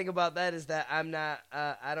 the funny thing about that is that I'm not,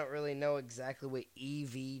 I don't really know exactly what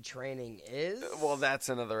EV training is. Well, that's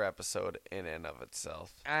another episode in and of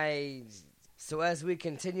itself. So as we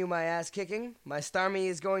continue my ass kicking, my Starmie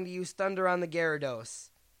is going to use Thunder on the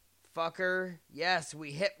Gyarados. Fucker, yes,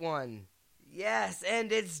 we hit one. Yes,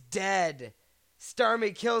 and it's dead.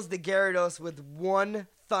 Starmie kills the Gyarados with one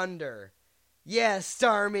Thunder. Yes,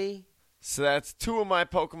 Starmie. So that's two of my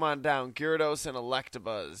Pokemon down, Gyarados and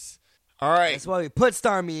Electabuzz. All right. That's why we put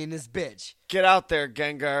Starmie in this bitch. Get out there,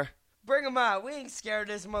 Gengar. Bring him out. We ain't scared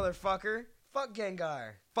of this motherfucker. Fuck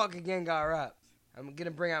Gengar. Fucking Gengar up. I'm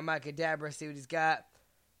gonna bring out my Kadabra, see what he's got.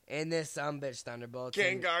 And this bitch Thunderbolt.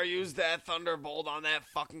 Gengar used that Thunderbolt on that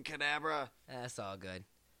fucking Kadabra. That's all good.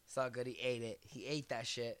 It's all good. He ate it. He ate that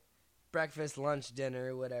shit. Breakfast, lunch,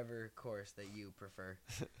 dinner, whatever course that you prefer.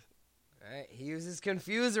 Alright, he uses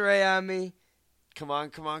Confuse Ray on me. Come on.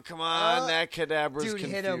 That Kadabra's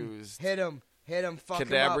confused. Hit him. Fuck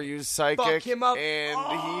him up. Kadabra used Psychic. Fuck him up.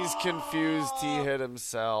 And he's confused. He hit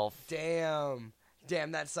himself. Damn,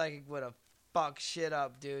 that Psychic would have fucked shit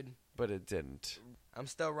up, dude. But it didn't. I'm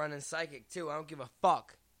still running Psychic, too. I don't give a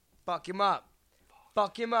fuck. Fuck him up.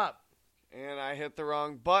 And I hit the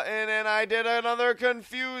wrong button, and I did another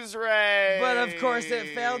Confuse Ray. But of course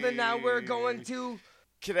it failed, and now we're going to...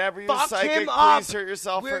 Kadabra, use Psychic. Him up. Please hurt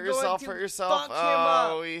yourself. Fuck him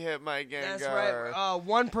up. He hit my Gengar. That's right.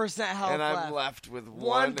 1% health and left. I'm left with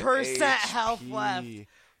 1% health left.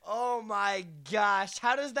 Oh my gosh.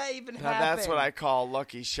 How does that even happen? That's what I call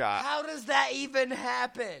lucky shot. How does that even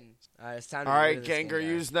happen? Alright, it's time to get rid of this Gengar,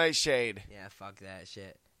 use Nightshade. Yeah, fuck that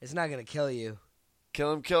shit. It's not going to kill you.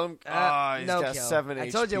 Kill him. He's got 7 HP I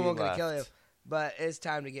told you I wasn't going to kill you. But it's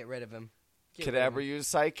time to get rid of him. Kadabra used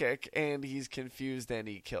Psychic, and he's confused, and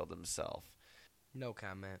he killed himself. No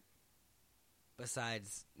comment.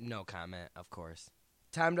 Besides, no comment, of course.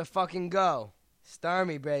 Time to fucking go.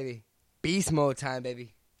 Starmie, baby. Beast mode time,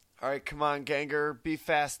 baby. All right, come on, Gengar. Be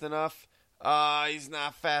fast enough. He's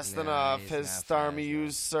not fast enough. His Starmie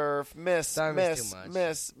used Surf. Miss.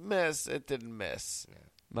 It didn't miss. Yeah.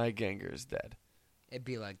 My Gengar's dead. It'd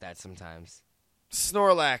be like that sometimes.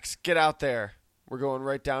 Snorlax, get out there. We're going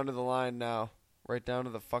right down to the line now. Right down to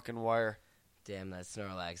the fucking wire. Damn, that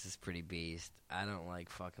Snorlax is pretty beast. I don't like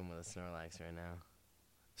fucking with a Snorlax right now.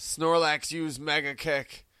 Snorlax used Mega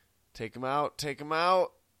Kick. Take him out. Took him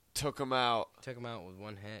out. Took him out with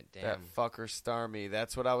one hit. Damn. That fucker Starmie.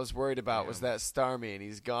 That's what I was worried about. Was that Starmie, and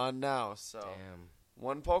he's gone now. So damn.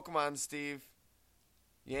 One Pokemon, Steve.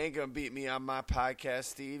 You ain't gonna beat me on my podcast,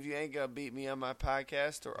 Steve. You ain't gonna beat me on my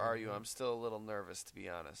podcast, or are you? I'm still a little nervous, to be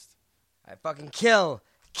honest. I fucking kill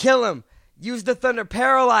him. Use the Thunder,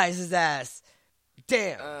 paralyze his ass.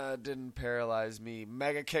 Damn. Didn't paralyze me.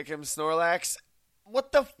 Mega Kick him, Snorlax.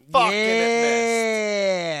 What the fuck? And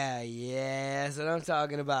it missed. Yeah, that's what I'm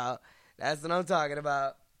talking about.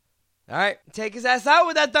 All right, take his ass out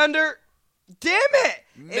with that Thunder. Damn it!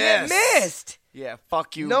 And it missed! Yeah,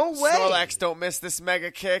 fuck you. No way. Snorlax, don't miss this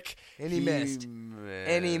mega kick. And he missed.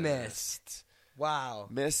 And he missed. Wow.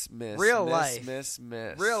 Miss. Real life. Miss.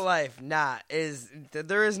 Real life,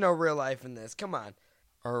 there is no real life in this. Come on.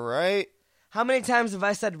 All right. How many times have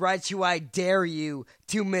I said, Raichu, I dare you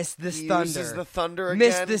to miss this He thunder? uses the thunder again.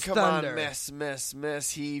 Miss this Come thunder. on,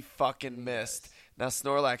 miss. He fucking missed. Now,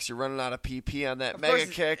 Snorlax, you're running out of PP on that Of mega course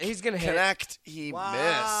kick. he's gonna hit. Connect. He Wow.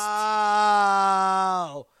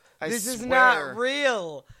 missed. This is swear. not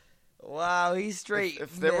real. Wow, he's straight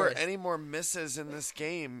If there were missed. any more misses in this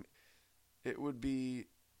game, it would be,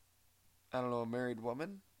 I don't know, a married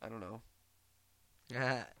woman? I don't know.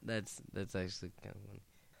 That's actually kind of funny.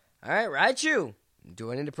 All right, Raichu.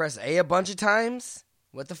 Do I need to press A a bunch of times?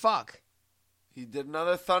 What the fuck? He did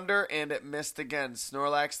another thunder, and it missed again.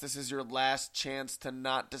 Snorlax, this is your last chance to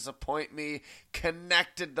not disappoint me.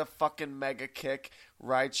 Connected the fucking mega kick.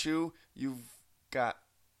 Raichu, you've got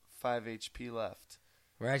 5 HP left.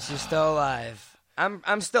 Raichu's still alive.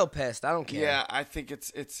 I'm still pissed. I don't care. Yeah, I think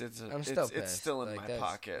it's I'm still pissed. it's still in Like, my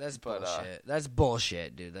pocket. That's but, bullshit. That's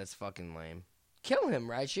bullshit, dude. That's fucking lame. Kill him,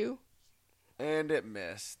 Raichu. And it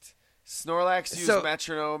missed. Snorlax used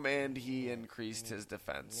metronome, and he increased his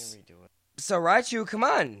defense. So Raichu, come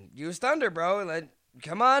on, use thunder, bro.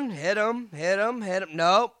 Come on, hit him.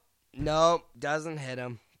 Nope, doesn't hit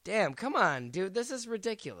him. Damn, come on, dude. This is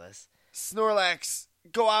ridiculous. Snorlax,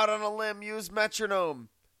 go out on a limb. Use metronome.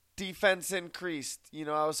 Defense increased.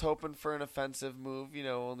 I was hoping for an offensive move.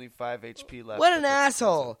 Only 5 HP left. What an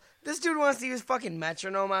asshole. This dude wants to use fucking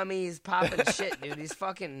metronome on me. He's popping shit, dude.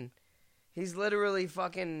 He's literally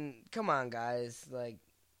fucking, come on, guys. Like,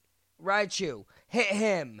 Raichu, hit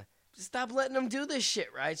him. Just stop letting him do this shit,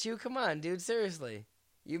 Raichu. Come on, dude. Seriously.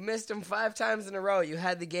 You missed him 5 times in a row. You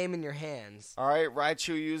had the game in your hands. All right,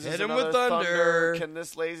 Raichu uses Hit him another with thunder. Can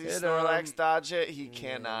this lazy Hit Snorlax him. dodge it? He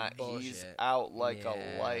cannot. Bullshit. He's out like a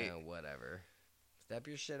light. Whatever. Step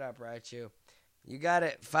your shit up, Raichu. You got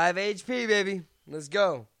it. 5 HP, baby. Let's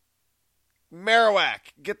go. Marowak,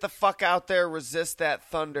 get the fuck out there. Resist that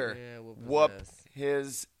thunder. Yeah, Whoop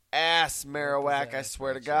his ass, Marowak. I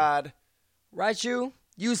swear to God. Raichu,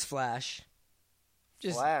 use Flash.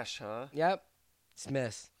 Flash, huh? Yep. It's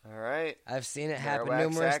miss. All right. I've seen it happen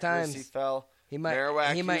Marowak's numerous accuracy times. fell. He might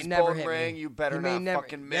Used never Bone hit Ring. me. You better He may not never-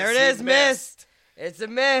 fucking miss. There it He is, missed. It's a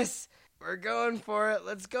miss. We're going for it.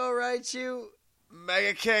 Let's go, Raichu.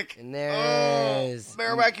 Mega kick. And there it is.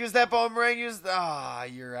 Marowak, use that Bone Ring.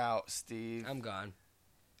 You're out, Steve. I'm gone.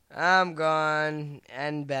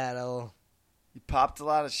 End battle. You popped a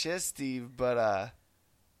lot of shit, Steve, but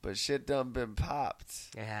shit done been popped.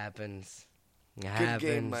 It happens. Good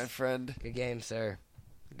game, my friend. Good game, sir.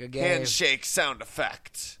 Good game. Handshake sound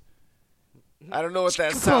effect. I don't know what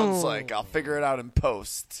that sounds like. I'll figure it out in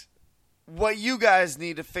post. What you guys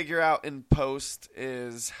need to figure out in post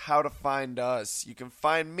is how to find us. You can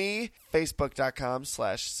find me,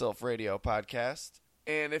 facebook.com/SilphRadioPodcast.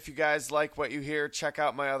 And if you guys like what you hear, check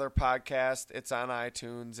out my other podcast. It's on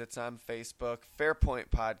iTunes. It's on Facebook. Fairpoint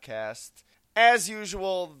Podcast. As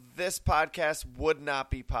usual, this podcast would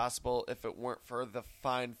not be possible if it weren't for the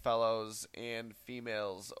fine fellows and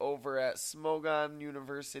females over at Smogon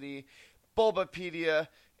University, Bulbapedia,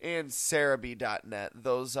 and Cerebi.net.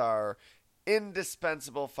 Those are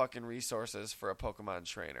indispensable fucking resources for a Pokemon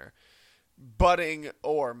trainer, budding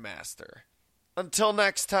or master. Until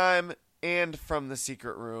next time, and from the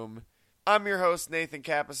secret room, I'm your host, Nathan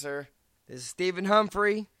Capisser. This is Stephen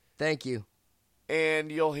Humphrey. Thank you.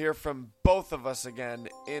 And you'll hear from both of us again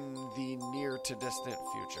in the near to distant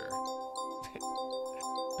future.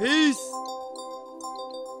 Peace.